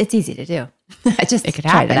 It's easy to do. I just It could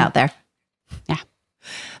tried it happen. out there. Yeah.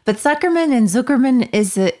 But Zuckerman and Zuckerman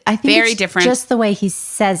is, I think, Very it's different. just the way he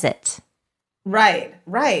says it. Right.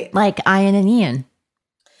 Like Ian and Ian.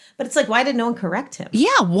 But it's like, why did no one correct him?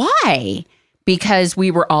 Yeah, why? Because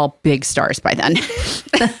we were all big stars by then.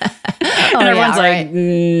 And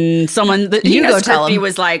everyone's someone, You go tell Scripty him.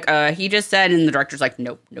 was like, he just said, and the director's like,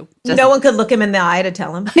 nope. No one could look him in the eye to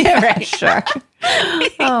tell him. Right. Sure.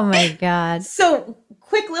 Oh my God. So,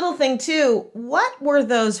 quick little thing too. What were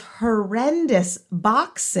those horrendous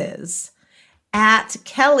boxes at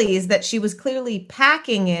Kelly's that she was clearly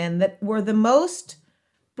packing in that were the most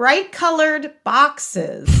bright colored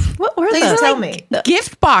boxes? What were Please those? tell me.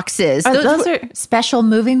 Gift boxes. Those are special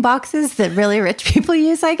moving boxes that really rich people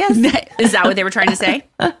use, I guess. Is that what they were trying to say?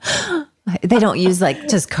 They don't use like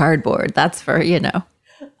just cardboard. That's for,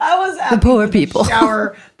 I was the poor people.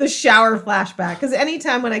 The shower flashback. Because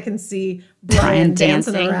anytime when I can see Brian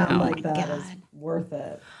dancing around like that is worth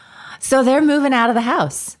it. So they're moving out of the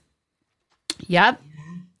house. Yep.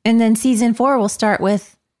 And then season 4 will start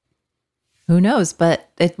with, who knows, but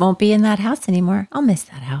it won't be in that house anymore. I'll miss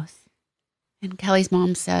that house. And Kelly's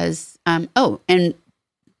mom says, and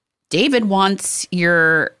David wants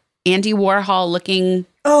your Andy Warhol looking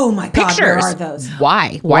Oh my God, pictures. where are those?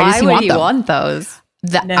 Why? Why does he would want he them? want those?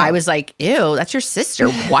 No. I was like, ew, that's your sister.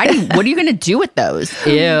 What are you going to do with those?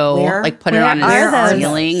 Ew. Where- like put it where on are his those?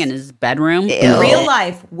 ceiling in his bedroom. In real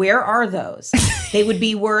life, where are those? They would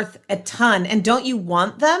be worth a ton. And don't you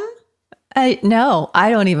want them? No, I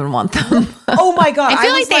don't even want them. Oh my God. I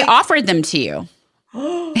feel like they offered them to you.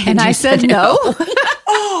 And I said no.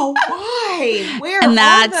 Oh, why? Where And are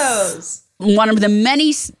that's those? one of the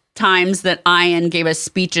many times that Ian gave us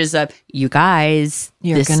speeches of, you guys,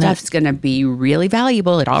 this stuff's going to be really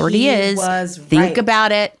valuable. It already is. Think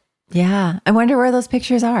about it. Yeah. I wonder where those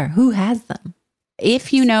pictures are. Who has them?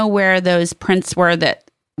 If you know where those prints were that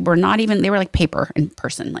were not even, they were like paper in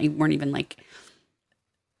person. Like, weren't even like.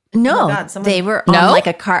 No, Oh my God, they were on like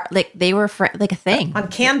a car, like they were like a thing. On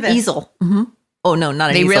canvas. Easel. Mm-hmm. Oh, no, not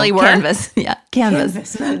an They easel. really were? Canvas. Yeah,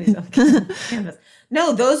 canvas. Canvas.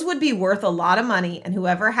 No, those would be worth a lot of money, and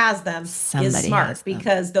whoever has them Somebody is smart has them.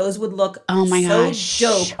 because those would look Oh my so gosh.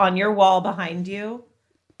 dope on your wall behind you.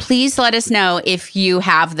 Please let us know if you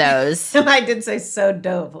have those. And I did say so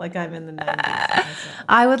dope, like I'm in the 90s.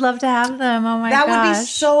 I would love to have them. Oh my that gosh. would be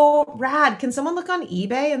so rad. Can someone look on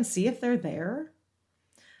eBay and see if they're there?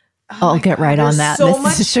 I'll get right on that, so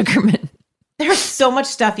Mrs. Sugarman. There's so much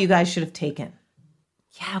stuff you guys should have taken.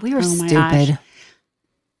 Yeah, we were Oh my stupid. gosh.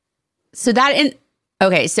 So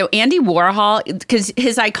so Andy Warhol, because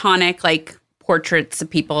his iconic like portraits of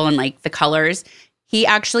people and like the colors, he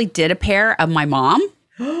actually did a pair of my mom.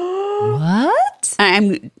 What?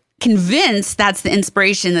 I'm convinced that's the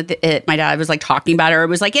inspiration that my dad was like talking about, or it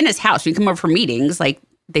was like in his house. When you come over for meetings, like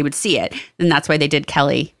they would see it, and that's why they did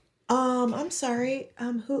Kelly. I'm sorry.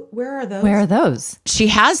 Where are those? Where are those? She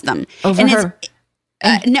has them Over and her.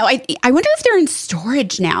 no, I wonder if they're in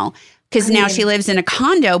storage now because now she lives in a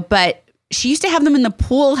condo, but she used to have them in the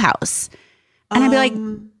pool house, and I'd be like,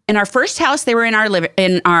 in our first house, they were in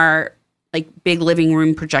our like big living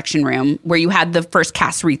room projection room where you had the first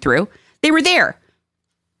cast read through. They were there.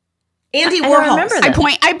 Andy I Warhol. remember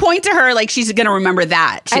that. I point to her like she's gonna remember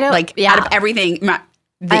that. She, out of everything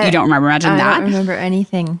that you don't remember. Imagine that. I don't remember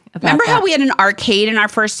anything about Remember that. how we had an arcade in our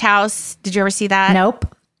first house? Did you ever see that?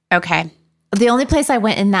 Nope. Okay. The only place I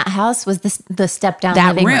went in that house was the step down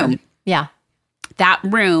That living room. Yeah. That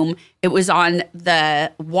room, it was on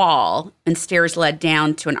the wall and stairs led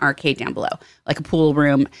down to an arcade down below, like a pool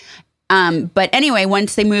room. But anyway,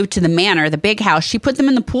 once they moved to the manor, the big house, she put them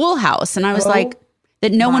in the pool house. And I was like,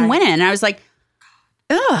 that no one went in. And I was like,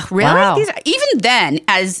 ugh, really? Wow. Even then,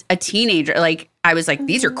 as a teenager, like, I was like,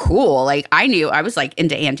 these are cool. Like, I was like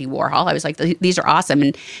into Andy Warhol. I was like, these are awesome.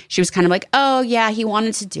 And she was kind of like, oh, yeah, he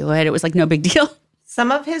wanted to do it. It was like no big deal.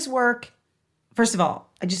 Some of his work, first of all,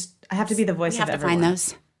 I have to be the voice of everyone. Find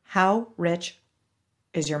those. How rich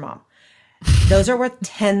is your mom? Those are worth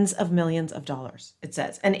tens of millions of dollars, it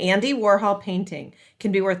says. An Andy Warhol painting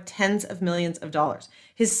can be worth tens of millions of dollars.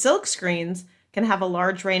 His silk screens can have a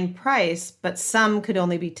large range price, but some could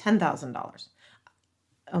only be $10,000.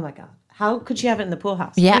 Oh my God. How could she have it in the pool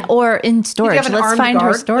house? Yeah, or in storage. have an Let's armed find her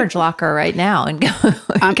guard? storage locker right now and go.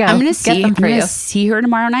 I'm going to see. I'm for going you. to see her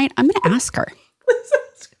tomorrow night. I'm going to ask her.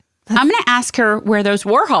 I'm going to ask her where those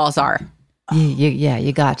Warhols are. Yeah,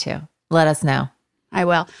 you got to. Let us know. I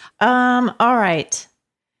will. All right.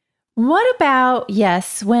 What about,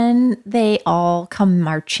 yes, when they all come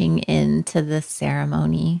marching into the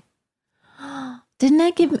ceremony? Didn't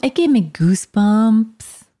it gave me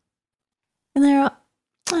goosebumps? And they're all,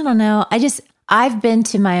 I don't know. I've been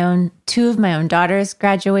to two of my own daughter's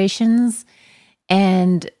graduations,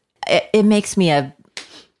 and it makes me a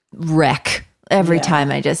wreck every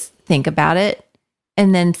time I just think about it.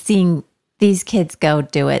 And then seeing these kids go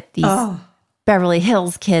do it, these Beverly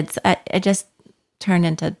Hills kids, I just turned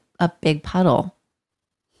into a big puddle.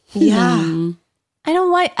 Yeah. I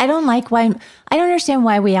don't understand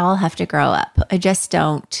why we all have to grow up. I just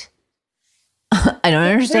don't. I don't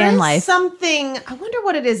understand life. Something, I wonder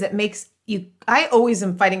what it is that makes you, I always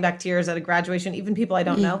am fighting back tears at a graduation, even people I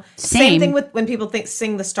don't know. Same thing with when people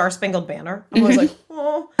sing the Star Spangled Banner. I'm always like,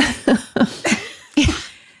 oh.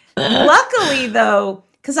 Luckily though,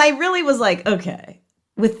 because I really was like, okay,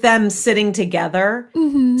 with them sitting together,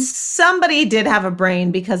 somebody did have a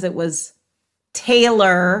brain because it was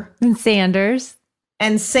Taylor And Sanders.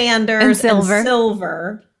 and Sanders And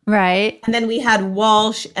Silver. Right. And then we had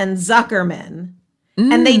Walsh and Zuckerman.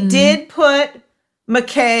 And they did put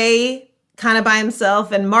McKay kind of by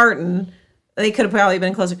himself and Martin. They could have probably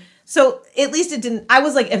been closer. So at least it didn't. I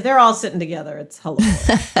was like, if they're all sitting together, it's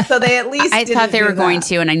hilarious. So they at least I thought they were going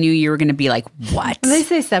to, and I knew you were going to be like, what? At least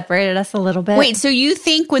they separated us a little bit. Wait, so you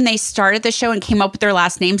think when they started the show and came up with their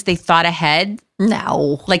last names, they thought ahead?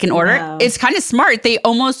 No. Like in order? No. It's kind of smart. They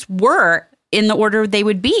almost were in the order they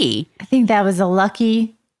would be. I think that was a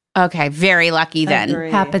lucky Okay, very lucky then.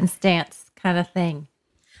 Agree. happenstance kind of thing.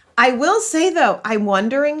 I will say though, I'm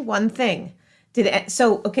wondering one thing.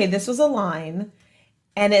 Okay, this was a line,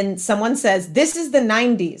 and then someone says, "This is the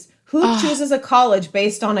 '90s. Who chooses a college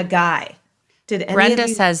based on a guy? Did any Brenda of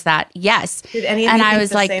you, says that. Yes. Did any of and you I think was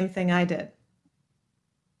the like, same thing I did?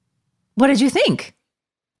 What did you think?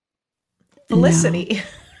 Felicity.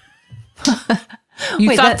 You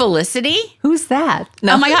Wait, thought Felicity? Who's that?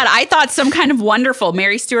 Oh my God. I thought some kind of wonderful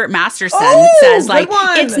Mary Stuart Masterson Oh, says good like,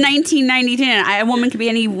 one. it's 1992 and a woman could be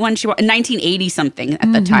anyone she wants. 1980 something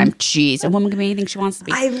at the time. Jeez, a woman can be anything she wants to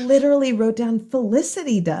be. I literally wrote down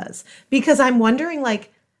Felicity does because I'm wondering,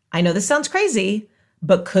 like, I know this sounds crazy,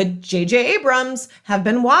 but could J.J. Abrams have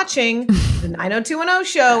been watching the 90210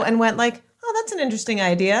 show and went like, oh, that's an interesting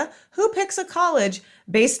idea. Who picks a college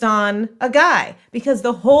based on a guy? Because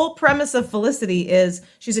the whole premise of Felicity is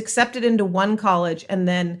she's accepted into one college and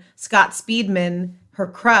then Scott Speedman, her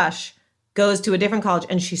crush, goes to a different college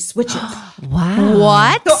and she switches. Wow.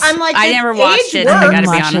 What? So I'm like, I did never watched age it. I work? gotta be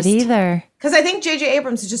watch honest. it either. Because I think J.J.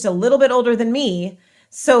 Abrams is just a little bit older than me.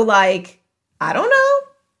 So, like, I don't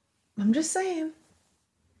know. I'm just saying.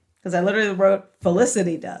 Because I literally wrote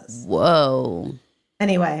Felicity does. Whoa.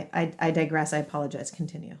 Anyway, I digress. I apologize.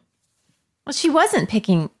 Continue. Well, she wasn't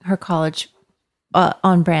picking her college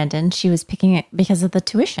on Brandon. She was picking it because of the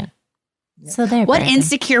tuition. Yep. So there, What Brandon.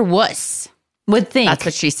 insecure wuss would think. That's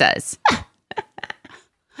what she says.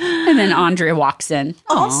 And then Andrea walks in.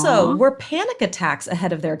 Also, were panic attacks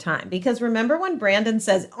ahead of their time? Because remember when Brandon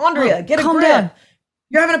says, Andrea, get a calm grip. down.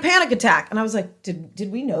 You're having a panic attack. And I was like,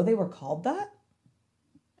 did we know they were called that?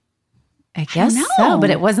 I guess know. so, but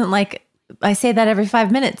it wasn't like I say that every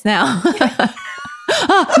 5 minutes now.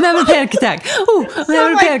 Oh, I'm having a panic attack. Oh, I'm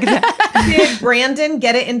having a panic attack. Did Brandon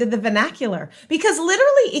get it into the vernacular? Because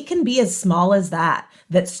literally it can be as small as that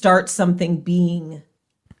starts something being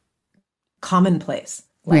commonplace.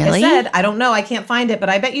 Like Really? I said, I don't know. I can't find it, but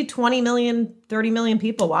I bet you 20 million, 30 million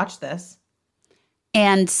people watch this.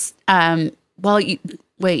 And,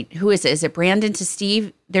 wait, who is it? Is it Brandon to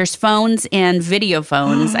Steve? There's phones and video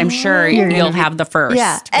phones. I'm sure you'll have the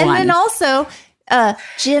first And one. then also,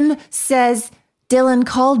 Jim says, Dylan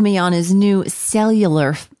called me on his new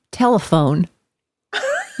cellular telephone.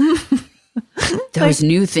 Those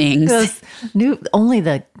new things. Those only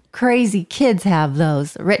the crazy kids have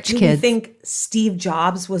those, rich Do you kids. think Steve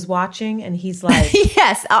Jobs was watching and he's like,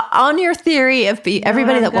 Yes, on your theory, if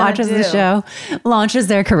everybody I'm that gonna watches the do. show launches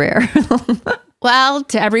their career. Well,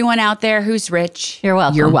 to everyone out there who's rich, You're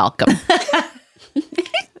welcome. You're welcome.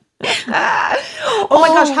 oh my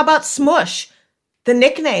gosh, how about Smush? The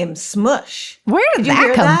nickname Smush. Where did you that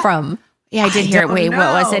hear come that? from? Yeah, I did hear it. don't Wait, what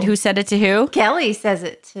was it? know. Who said it to who? Kelly says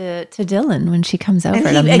it to Dylan when she comes over And to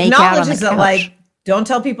he make out on the acknowledges couch. it like, don't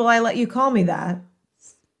tell people I let you call me that.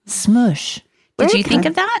 Smush. Did you think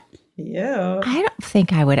of that? Yeah. I don't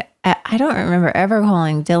think I would. I don't remember ever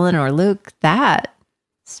calling Dylan or Luke that.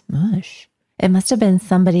 Smush. It must have been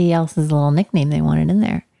somebody else's little nickname they wanted in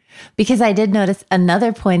there. Because I did notice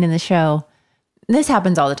another point in the show. This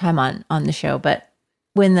happens all the time on the show, but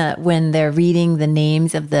when they're reading the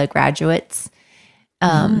names of the graduates,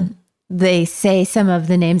 they say some of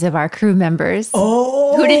the names of our crew members.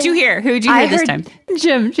 Oh. Who did you hear? Who did you hear this time?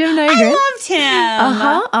 Jim Nygren. I loved him.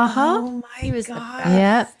 Oh my God.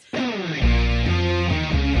 Yep.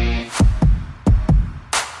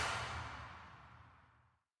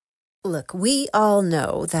 Look, we all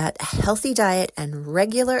know that a healthy diet and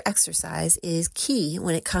regular exercise is key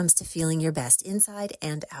when it comes to feeling your best inside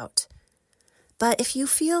and out. But if you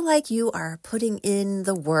feel like you are putting in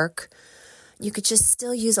the work, you could just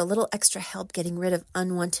still use a little extra help getting rid of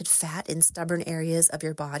unwanted fat in stubborn areas of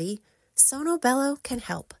your body, Sono Bello can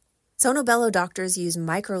help. Sono Bello doctors use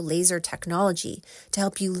micro laser technology to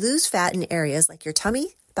help you lose fat in areas like your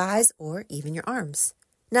tummy, thighs, or even your arms.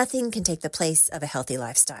 Nothing can take the place of a healthy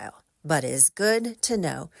lifestyle, but it is good to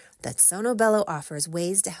know that Sono Bello offers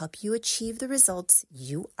ways to help you achieve the results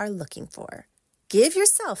you are looking for. Give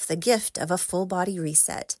yourself the gift of a full body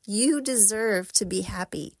reset. You deserve to be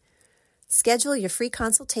happy. Schedule your free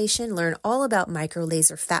consultation, learn all about micro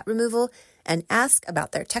laser fat removal, and ask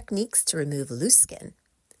about their techniques to remove loose skin.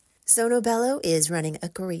 Sono Bello is running a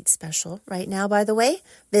great special right now, by the way.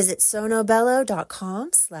 Visit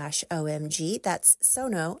sonobello.com/OMG. That's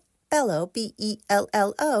Sono Bello,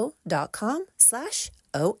 BELLO.com/OMG.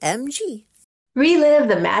 Relive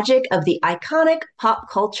the magic of the iconic pop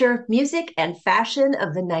culture, music, and fashion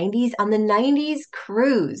of the 90s on the 90s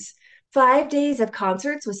Cruise. 5 days of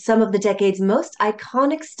concerts with some of the decade's most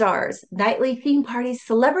iconic stars, nightly theme parties,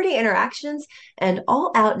 celebrity interactions, and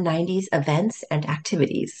all-out 90s events and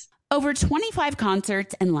activities. Over 25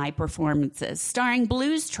 concerts and live performances starring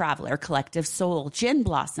Blues Traveler, Collective Soul, Gin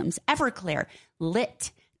Blossoms, Everclear,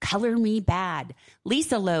 Lit, Color Me Bad,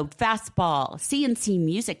 Lisa Loeb, Fastball, CNC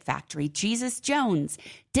Music Factory, Jesus Jones,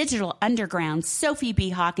 Digital Underground, Sophie B.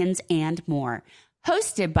 Hawkins, and more.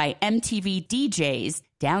 Hosted by MTV DJs,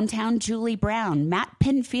 Downtown Julie Brown, Matt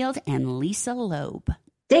Pinfield, and Lisa Loeb.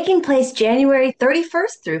 Taking place January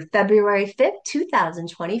 31st through February 5th,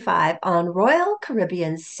 2025 on Royal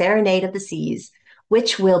Caribbean's Serenade of the Seas,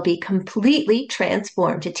 which will be completely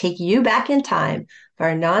transformed to take you back in time for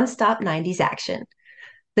a nonstop 90s action.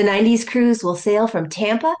 The 90s cruise will sail from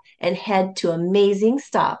Tampa and head to amazing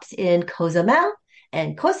stops in Cozumel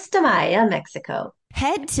and Costa Maya, Mexico.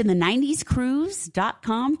 Head to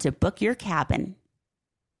the90scruise.com to book your cabin.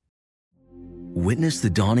 Witness the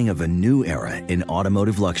dawning of a new era in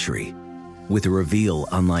automotive luxury with a reveal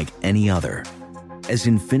unlike any other as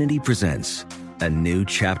Infiniti presents a new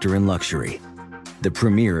chapter in luxury, the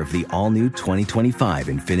premiere of the all-new 2025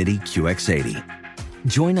 Infiniti QX80.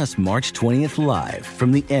 Join us March 20th live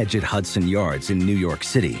from the Edge at Hudson Yards in New York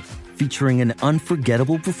City, featuring an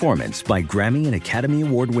unforgettable performance by Grammy and Academy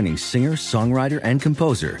Award-winning singer, songwriter, and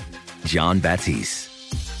composer, Jon Batiste.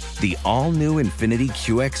 The all-new Infiniti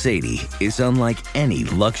QX80 is unlike any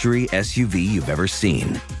luxury SUV you've ever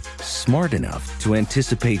seen. Smart enough to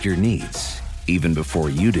anticipate your needs, even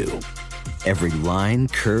before you do. Every line,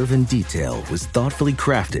 curve, and detail was thoughtfully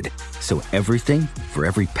crafted, so everything for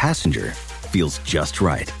every passenger feels just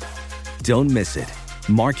right. Don't miss it.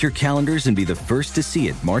 Mark your calendars and be the first to see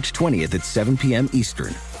it March 20th at 7 p.m.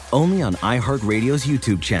 Eastern, only on iHeartRadio's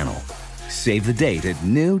YouTube channel. Save the date at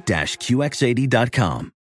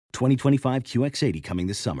new-QX80.com. 2025 QX80 coming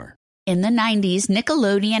this summer. In the 90s,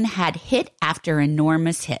 Nickelodeon had hit after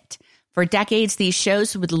enormous hit. For decades, these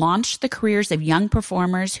shows would launch the careers of young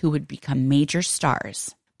performers who would become major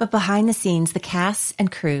stars. But behind the scenes, the casts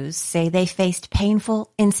and crews say they faced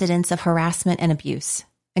painful incidents of harassment and abuse,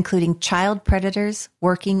 including child predators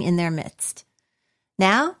working in their midst.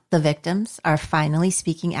 Now, the victims are finally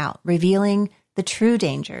speaking out, revealing the true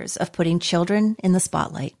dangers of putting children in the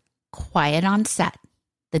spotlight. Quiet on Set,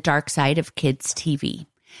 the dark side of kids' TV.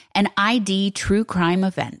 An ID true crime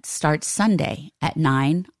event starts Sunday at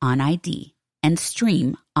 9 on ID and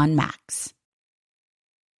stream on Max.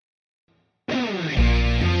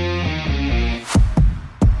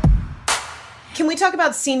 Can we talk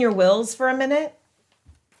about senior wills for a minute?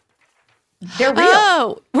 They're real.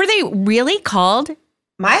 Oh, were they really called?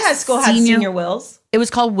 My high school had senior wills. It was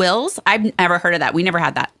called wills? I've never heard of that. We never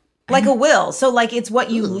had that. Like a will. So like it's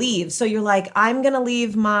what you leave. So you're like, I'm going to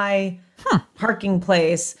leave my parking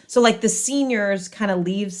place. So like the seniors kind of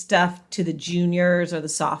leave stuff to the juniors or the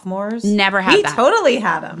sophomores. Never had that. We totally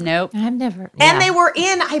had them. Nope. I've never. And they were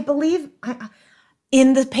in, I believe,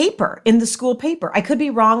 in the paper, in the school paper. I could be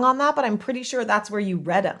wrong on that, but I'm pretty sure that's where you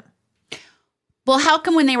read them. Well, how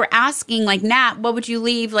come when they were asking, like, Nat, what would you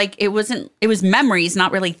leave? Like, it was memories,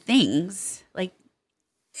 not really things. Like,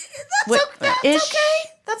 That's okay.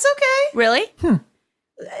 That's okay. Really? Okay.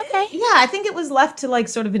 Yeah, I think it was left to like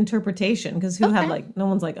sort of interpretation because who had like, no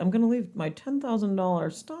one's like, I'm going to leave my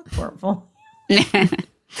 $10,000 stock portfolio. But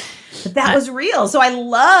that was real. So I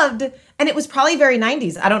loved, and it was probably very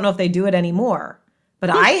 90s. I don't know if they do it anymore, but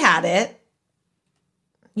I had it.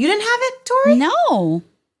 You didn't have it, Tori? No.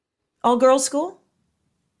 All girls school?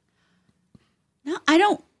 No, I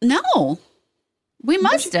don't know. We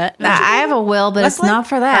must have. I have a will, but Westlake? it's not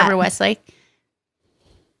for that. Harvard Westlake.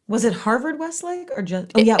 Was it Harvard Westlake or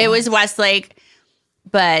just? It was Westlake,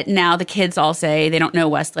 but now the kids all say they don't know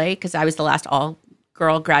Westlake because I was the last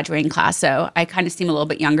all-girl graduating class. So I kind of seem a little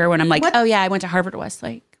bit younger when I'm like, oh yeah, I went to Harvard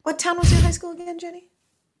Westlake. What town was your high school again, Jenny?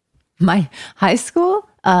 My high school?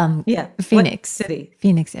 Yeah. Phoenix. What city?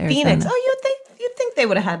 Phoenix, Arizona. Phoenix. Oh, you'd think they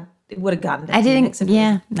would have gotten to I Phoenix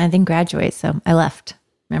didn't, I didn't graduate, so I left.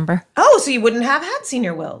 Remember? Oh, so you wouldn't have had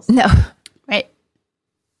senior wills. No. Right.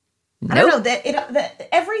 I don't know that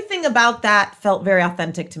everything about that felt very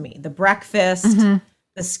authentic to me. The breakfast,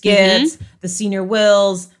 the skits, the senior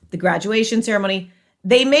wills, the graduation ceremony.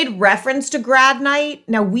 They made reference to grad night.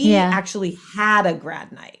 Now we actually had a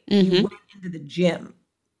grad night. You went into the gym.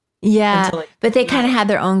 Yeah, but they kind of had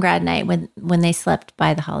their own grad night when they slept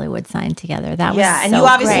by the Hollywood sign together. That was and so you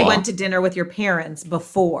obviously great. went to dinner with your parents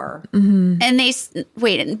before. And they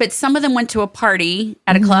but some of them went to a party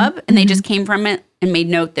at a club, and they just came from it and made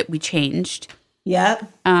note that we changed. Yep.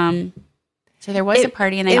 So there was a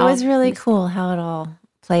party, and it was really cool how it all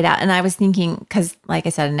played out. And I was thinking, because like I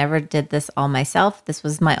said, I never did this all myself. This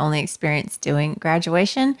was my only experience doing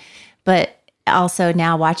graduation, but also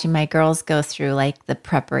now watching my girls go through like the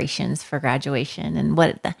preparations for graduation and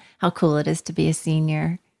how cool it is to be a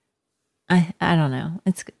senior. I don't know.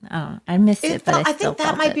 I don't know. I missed it, but I think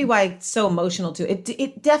that might be why it's so emotional too.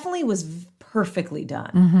 It definitely was perfectly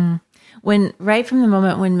done. Right from the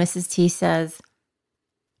moment when Mrs. T says,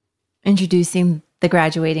 introducing the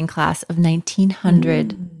graduating class of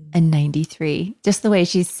 1993, just the way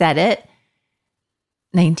she said it,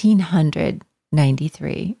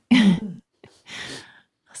 1993. I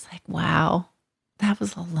was like, wow, that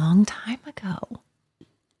was a long time ago.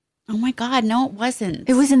 Oh my God, no, it wasn't.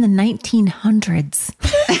 It was in the 1900s.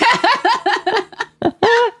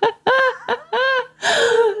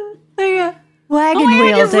 Wagon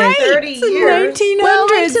wheel days. Right. 30 years. 1900s.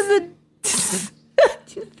 Well, into the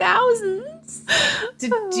 2000s.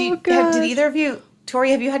 Did either of you,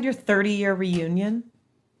 Tori, have you had your 30-year reunion?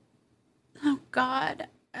 Oh God.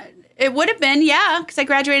 It would have been, yeah, because I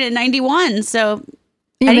graduated in 91. So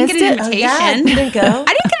You I didn't get an missed it? invitation. Oh, yeah? You didn't go? I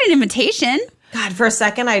didn't get an invitation. God, for a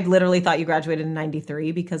second, I literally thought you graduated in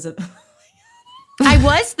 93 because of... I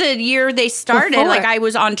was the year they started. Before. Like I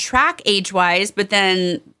was on track age-wise, but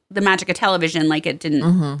then the magic of television, like it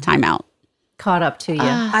didn't time out. Caught up to you.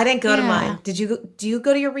 I didn't go to Yeah. mine. Do you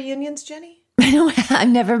go to your reunions, Jenny? I've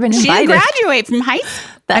never been She invited. didn't graduate from high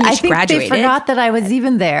school. I mean, she think graduated. they forgot that I was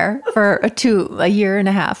even there for a year and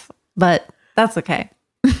a half, but that's okay.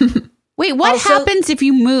 Wait, what Also- happens if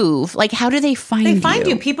you move? Like, how do they find you? They find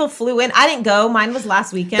you. People flew in. I didn't go. Mine was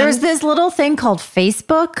last weekend. There's this little thing called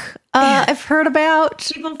Facebook I've heard about.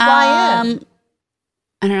 People fly in.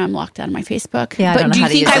 I don't know. I'm locked out of my Facebook. Yeah, I but don't know do you how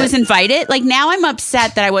to think use I it. was invited? Like now, I'm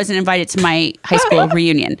upset that I wasn't invited to my high school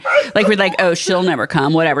reunion. Like we're like, oh, she'll never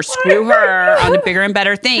come. Whatever. Screw her on the bigger and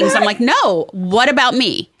better things. I'm like, no. What about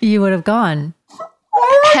me? You would have gone.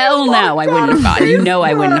 Hell no, I wouldn't have gone. You know,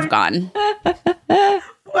 I wouldn't have gone.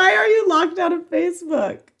 Why are you locked out of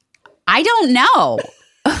Facebook? I don't know.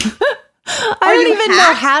 I don't even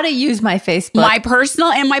know how to use my Facebook. My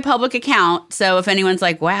personal and my public account. So if anyone's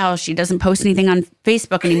like, wow, she doesn't post anything on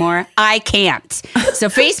Facebook anymore, I can't. So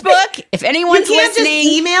Facebook, if anyone's You can't listening,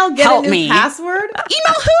 just email, get help a new me. password?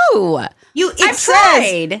 Email who? I've says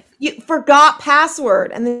tried. you forgot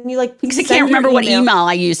password, and then you like Because I send can't your remember what email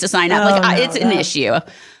I used to sign up. It's an issue.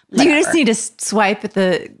 You just need to swipe at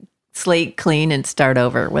the slate clean and start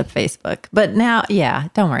over with Facebook. But now, yeah,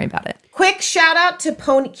 don't worry about it. Quick shout out to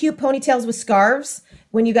cute ponytails with scarves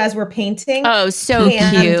when you guys were painting. Oh, so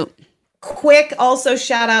And cute. Quick also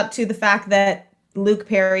shout out to the fact that Luke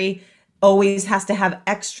Perry always has to have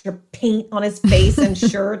extra paint on his face and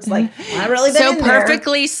shirts. Like, I really been So in there.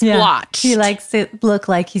 perfectly splotched. He likes to look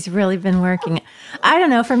like he's really been working. I don't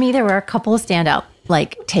know. For me, there were a couple of standout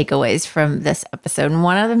takeaways from this episode. And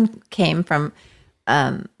one of them came from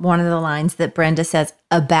one of the lines that Brenda says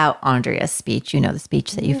about Andrea's speech. You know, the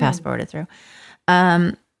speech that you fast forwarded through.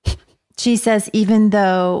 She says, even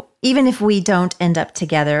if we don't end up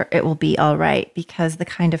together, it will be all right because the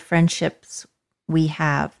kind of friendships we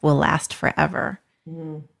have will last forever.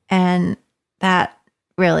 And that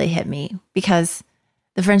really hit me because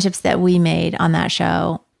the friendships that we made on that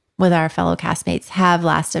show with our fellow castmates have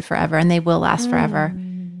lasted forever and they will last forever.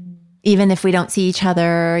 Even if we don't see each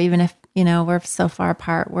other, even if, we're so far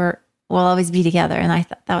apart, we'll always be together. And I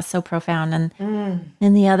thought that was so profound. And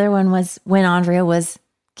the other one was when Andrea was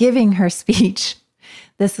giving her speech.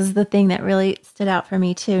 This was the thing that really stood out for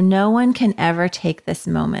me too. No one can ever take this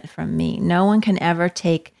moment from me. No one can ever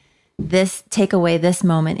take away this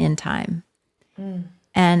moment in time.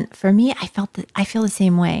 And for me, I feel the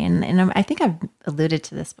same way. And I think I've alluded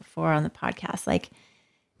to this before on the podcast. Like,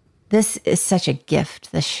 this is such a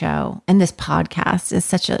gift, this show. And this podcast is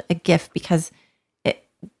such a gift because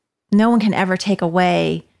no one can ever take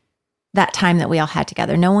away that time that we all had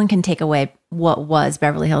together. No one can take away what was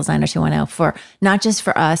Beverly Hills 90210 for not just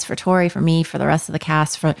for us, for Tori, for me, for the rest of the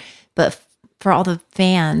cast, but for all the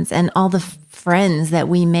fans and all the friends that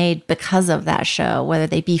we made because of that show, whether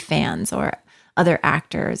they be fans or other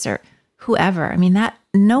actors or whoever. I mean, that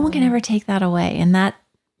no one can ever take that away. And that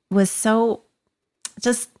was so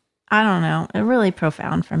just, I don't know, really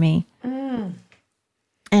profound for me.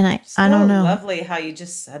 And I don't know. Lovely how you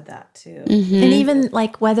just said that too. Mm-hmm.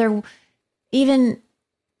 And even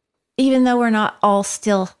even though we're not all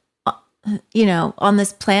still, on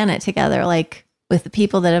this planet together, like with the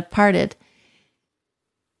people that have parted,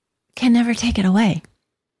 can never take it away.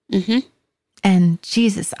 Mm-hmm. And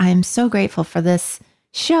Jesus, I am so grateful for this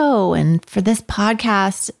show and for this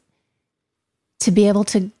podcast to be able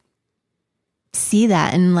to see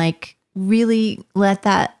that and really let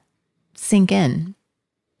that sink in.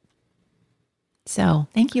 So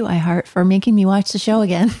thank you, iHeart, for making me watch the show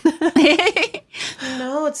again.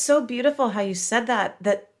 No, it's so beautiful how you said that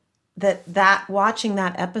watching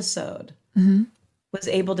that episode. Mm-hmm. was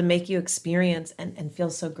able to make you experience and feel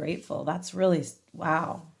so grateful. That's really,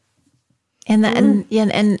 wow.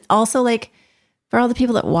 And also like for all the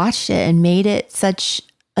people that watched it and made it such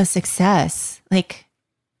a success, like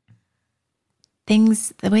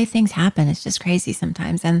the way things happen, it's just crazy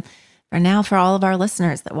sometimes. And for all of our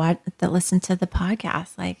listeners that listen to the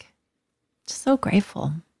podcast, like just so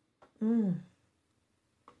grateful.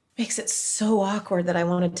 Makes it so awkward that I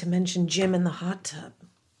wanted to mention Jim in the hot tub.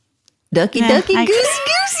 Ducky, goosey.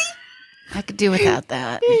 I could do without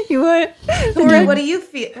that. You what? What do you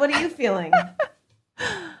feel? What are you feeling?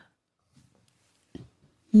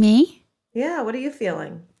 Me? Yeah, what are you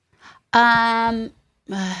feeling? I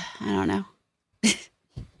don't know.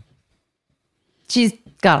 She's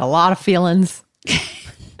got a lot of feelings.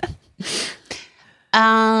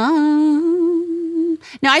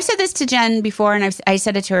 No, I've said this to Jen before, and I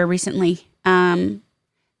said it to her recently, that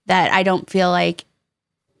I don't feel like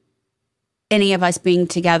any of us being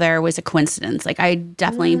together was a coincidence. Like, I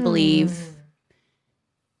definitely believe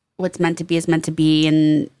what's meant to be is meant to be,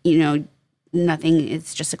 and, you know, nothing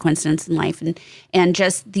is just a coincidence in life. And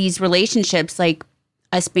just these relationships, like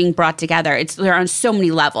us being brought together, they're on so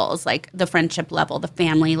many levels, like the friendship level, the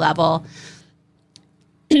family level,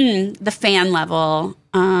 the fan level,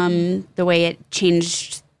 the way it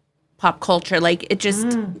changed pop culture. Like it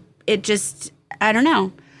just, I don't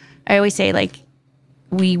know. I always say, like,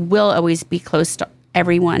 we will always be close to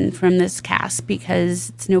everyone from this cast because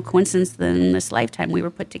it's no coincidence that in this lifetime we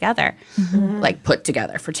were put together, like put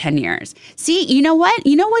together for 10 years. See, you know what?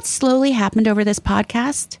 You know what slowly happened over this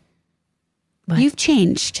podcast? What? You've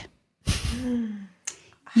changed.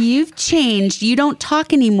 You've changed. You don't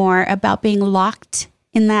talk anymore about being locked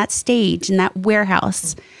in that stage, in that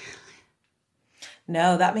warehouse.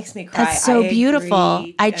 No, that makes me cry. That's so beautiful.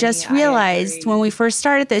 Agree, I just realized when we first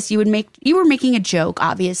started this, you were making a joke,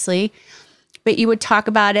 obviously, but you would talk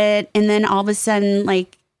about it, and then all of a sudden,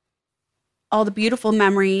 like, all the beautiful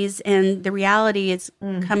memories and the reality is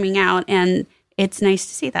coming out, and it's nice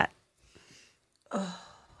to see that.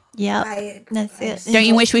 Yeah, that's it. Don't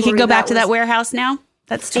you wish we could go back to that warehouse now?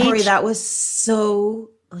 That stage? Tori, that was so,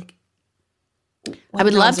 like, I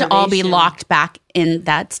would love to all be locked back in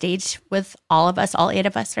that stage with all of us, all 8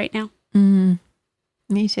 of us right now.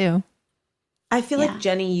 Me too. I feel like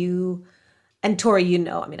Jenny, you and Tori, you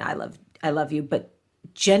know, I mean, I love you, but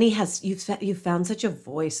Jenny you've found such a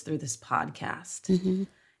voice through this podcast.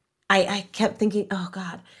 I kept thinking, oh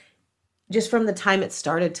God, just from the time it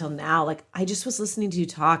started till now, like I just was listening to you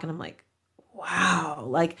talk and I'm like, wow.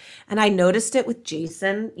 Like, and I noticed it with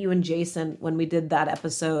Jason, you and Jason, when we did that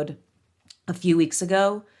episode a few weeks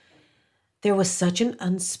ago, there was such an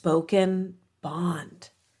unspoken bond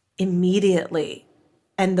immediately.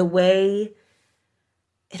 And the way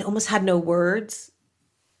it almost had no words,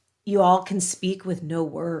 you all can speak with no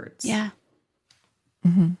words. Yeah.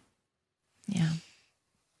 Yeah.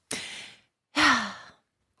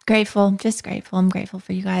 Grateful, just grateful. I'm grateful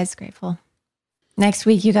for you guys. Grateful. Next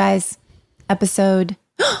week, you guys, episode.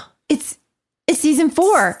 It's season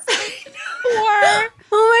 4. 4.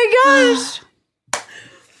 Oh my gosh.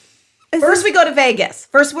 First, we go to Vegas.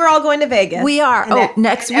 First, we're all going to Vegas. We are.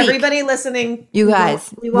 Next week. Everybody listening. You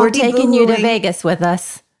guys, we're taking you to Vegas with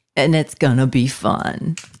us, and it's going to be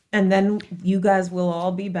fun. And then you guys will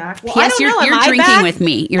all be back. Well, yes, you're drinking with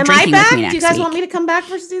me. You're drinking with me next week. Do you guys want me to come back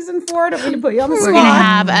for season 4? I don't mean to put you on the spot. We're going to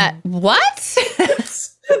have what?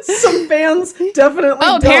 Some fans definitely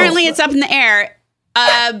don't. Apparently it's up in the air.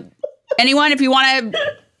 Anyone, if you want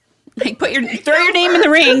to... Like throw your name in the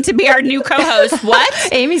ring to be our new co-host.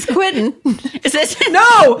 What? Amy's quitting. Is this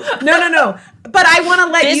No. But I want to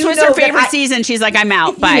let you know. This was her favorite season. She's like, I'm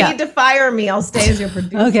out. Bye. If you need to fire me, I'll stay as your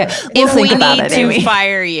producer. Okay. If we need to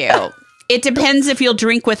fire you, it depends if you'll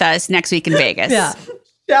drink with us next week in Vegas. Yeah.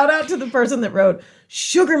 Shout out to the person that wrote,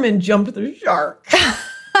 Sugarman jumped the shark.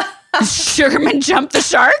 Sugarman jumped the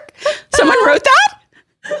shark? Someone wrote that?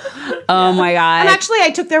 Oh my God. And actually,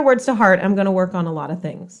 I took their words to heart. I'm going to work on a lot of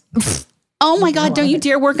things. Oh my God. Don't you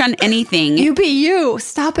dare work on anything. You be you.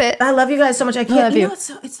 Stop it. I love you guys so much. I can't. Love you.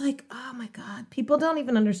 Know, it's like, oh my God. People don't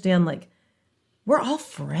even understand. Like, we're all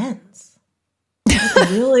friends. Like,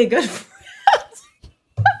 really good friends.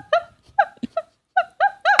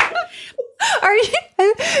 Are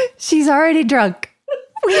you? She's already drunk.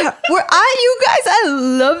 You guys. I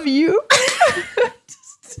love you.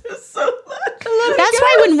 So much. That's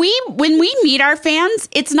why when we meet our fans,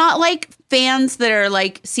 it's not like fans that are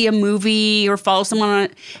like see a movie or follow someone on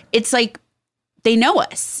it. It's like they know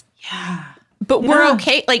us. Yeah. But we're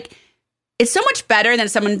okay. Like, it's so much better than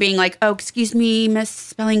someone being like, oh, excuse me, Miss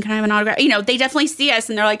Spelling, can I have an autograph? You know, they definitely see us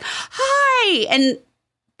and they're like, hi. And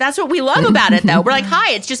That's what we love about it, though. We're like,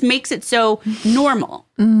 hi, it just makes it so normal.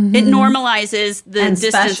 It normalizes the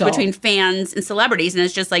distance between fans and celebrities. And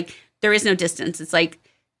it's just like, there is no distance. It's like,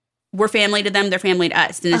 we're family to them, they're family to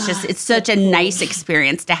us. And it's just, it's such a nice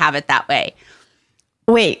experience to have it that way.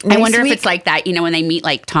 Wait, I wonder if it's like that, you know, when they meet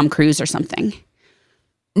like Tom Cruise or something.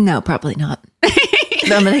 No, probably not.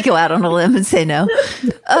 I'm going to go out on a limb and say no.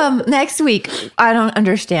 Next week, I don't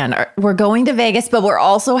understand. We're going to Vegas, but we're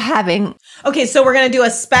also having... Okay, so we're going to do a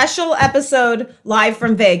special episode live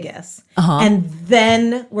from Vegas. And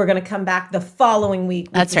then we're going to come back the following week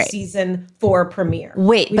with the season 4 premiere.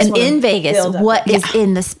 Wait, but in Vegas, what is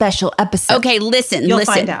in the special episode? Okay, listen. You'll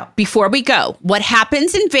find out. Before we go, what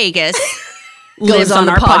happens in Vegas... lives on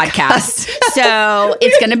our podcast. So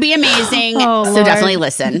it's going to be amazing. So definitely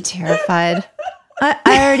listen. I'm terrified. I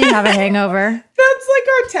already have a hangover. That's like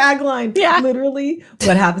our tagline. Yeah. Literally,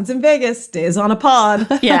 what happens in Vegas stays on a pod.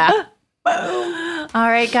 Yeah. Boom. All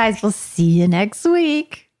right, guys. We'll see you next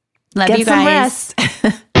week. Love Get you some guys.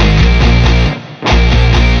 rest.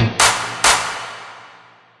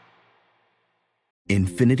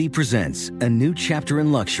 Infinity presents a new chapter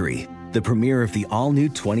in luxury, the premiere of the all-new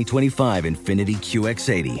 2025 Infinity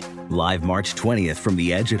QX80, live March 20th from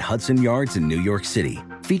the Edge at Hudson Yards in New York City,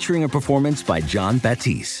 featuring a performance by John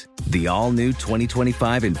Batiste. The all-new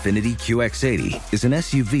 2025 Infinity QX80 is an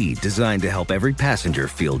SUV designed to help every passenger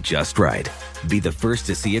feel just right. Be the first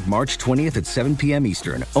to see it March 20th at 7 p.m.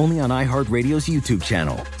 Eastern, only on iHeartRadio's YouTube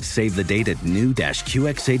channel. Save the date at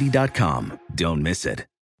new-QX80.com. Don't miss it.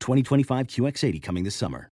 2025 QX80 coming this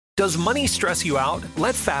summer. Does money stress you out?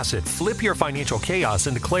 Let Facet flip your financial chaos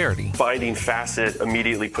into clarity. Finding Facet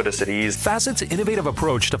immediately put us at ease. Facet's innovative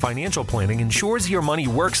approach to financial planning ensures your money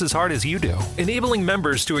works as hard as you do, enabling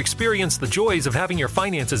members to experience the joys of having your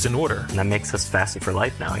finances in order. And that makes us Facet for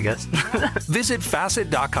life now, I guess. Visit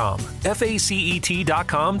Facet.com,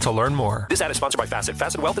 FACET.com to learn more. This ad is sponsored by Facet.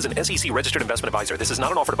 Facet Wealth is an SEC registered investment advisor. This is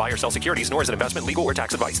not an offer to buy or sell securities, nor is it investment, legal, or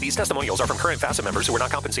tax advice. These testimonials are from current Facet members who are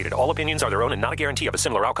not compensated. All opinions are their own and not a guarantee of a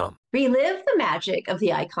similar outcome. Relive the magic of the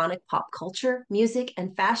iconic pop culture, music,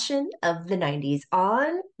 and fashion of the 90s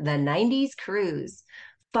on the 90s Cruise.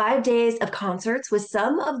 5 days of concerts with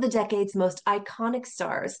some of the decade's most iconic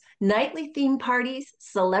stars, nightly theme parties,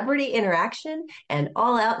 celebrity interaction, and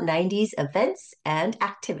all-out 90s events and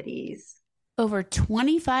activities. Over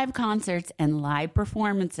 25 concerts and live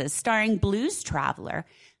performances starring Blues Traveler,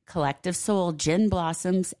 Collective Soul, Gin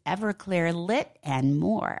Blossoms, Everclear, Lit, and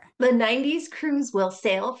more. The 90s Cruise will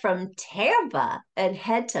sail from Tampa and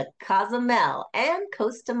head to Cozumel and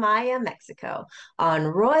Costa Maya, Mexico on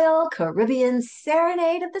Royal Caribbean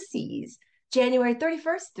Serenade of the Seas, January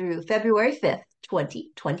 31st through February 5th,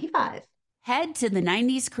 2025. Head to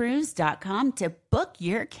the90scruise.com to book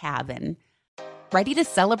your cabin. Ready to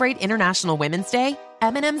celebrate International Women's Day?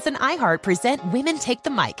 M&M's and iHeart present Women Take the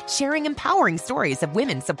Mic, sharing empowering stories of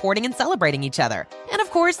women supporting and celebrating each other. And of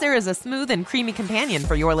course, there is a smooth and creamy companion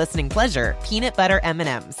for your listening pleasure, peanut butter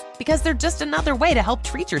M&M's. Because they're just another way to help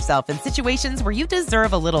treat yourself in situations where you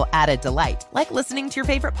deserve a little added delight, like listening to your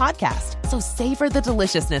favorite podcast. So savor the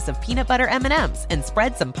deliciousness of peanut butter M&M's and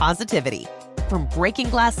spread some positivity. From breaking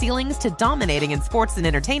glass ceilings to dominating in sports and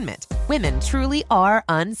entertainment, women truly are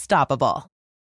unstoppable.